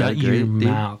 It's Shut so your great, dude.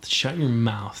 mouth. Shut your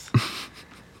mouth.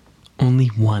 Only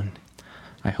one.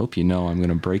 I hope you know I'm going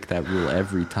to break that rule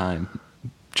every time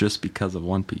just because of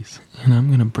One Piece. And I'm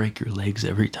gonna break your legs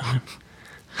every time.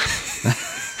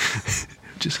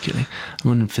 Just kidding.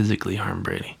 I'm gonna physically harm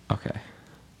Brady Okay.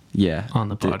 Yeah. on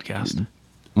the podcast.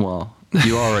 Well,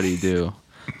 you already do.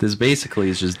 This basically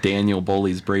is just Daniel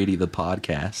Bullies Brady, the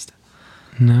podcast.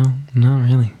 No, not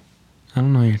really. I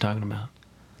don't know what you're talking about.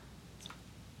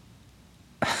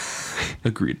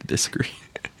 Agree to disagree.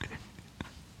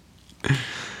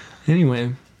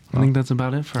 Anyway, I think that's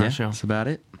about it for Yeah, our show. that's about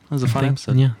it. That was a fun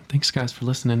episode. Yeah, thanks guys for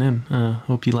listening in.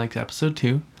 Hope you liked episode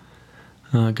 2.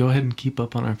 Go ahead and keep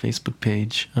up on our Facebook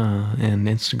page and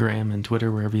Instagram and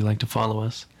Twitter, wherever you like to follow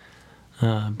us.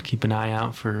 Keep an eye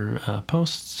out for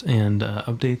posts and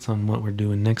updates on what we're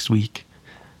doing next week.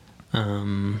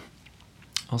 Also,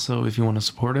 if you want to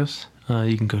support us,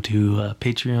 you can go to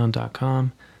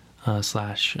patreon.com /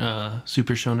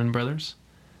 Super Shonen Brothers.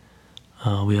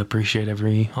 We appreciate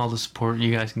all the support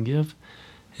you guys can give.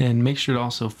 And make sure to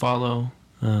also follow,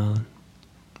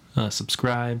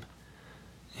 subscribe,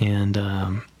 and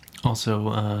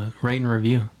also rate and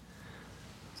review.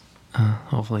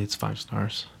 Hopefully it's 5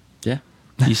 stars. Yeah.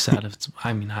 Be sad if it's...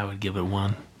 I mean, I would give it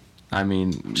 1. I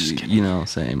mean, Just kidding.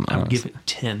 same. I would give honestly. it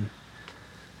 10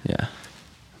 Yeah.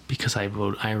 because I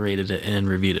rated it and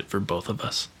reviewed it for both of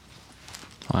us.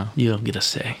 Wow. You don't get a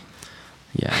say.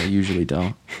 Yeah, I usually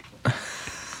don't.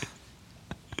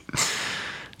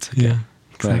 Yeah,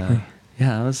 But, exactly.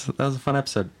 yeah, that was a fun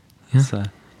episode. Yeah.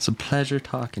 It's a pleasure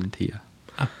talking to you.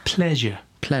 A pleasure.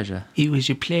 Pleasure. It was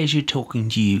a pleasure talking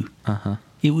to you. Uh-huh.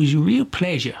 It was a real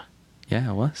pleasure. Yeah,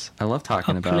 it was. I love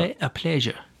talking about A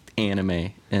pleasure.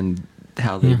 anime and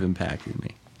how they've Yeah. impacted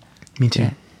me. Me too.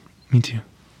 Yeah. Me too.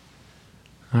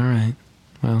 All right.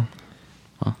 Well.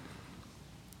 Well.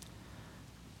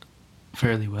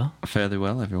 Fairly well. Fairly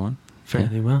well, everyone.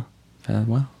 Fairly Yeah. well. Fairly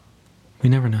well. We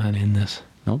never know how to end this.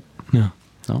 Nope. No.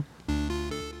 Nope.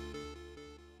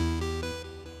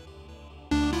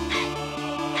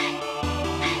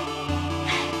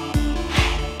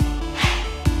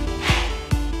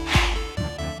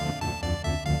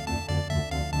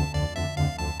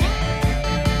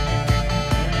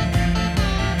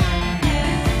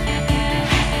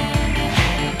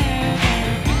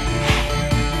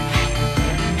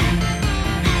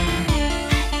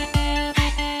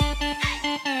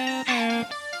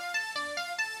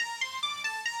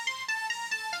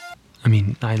 I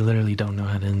mean, I literally don't know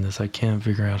how to end this. I can't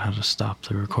figure out how to stop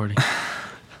the recording.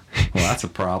 Well, that's a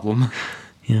problem.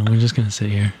 We're just going to sit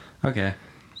here Okay.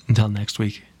 until next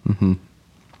week. Mm-hmm.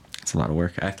 It's a lot of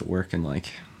work. I have to work in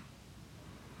like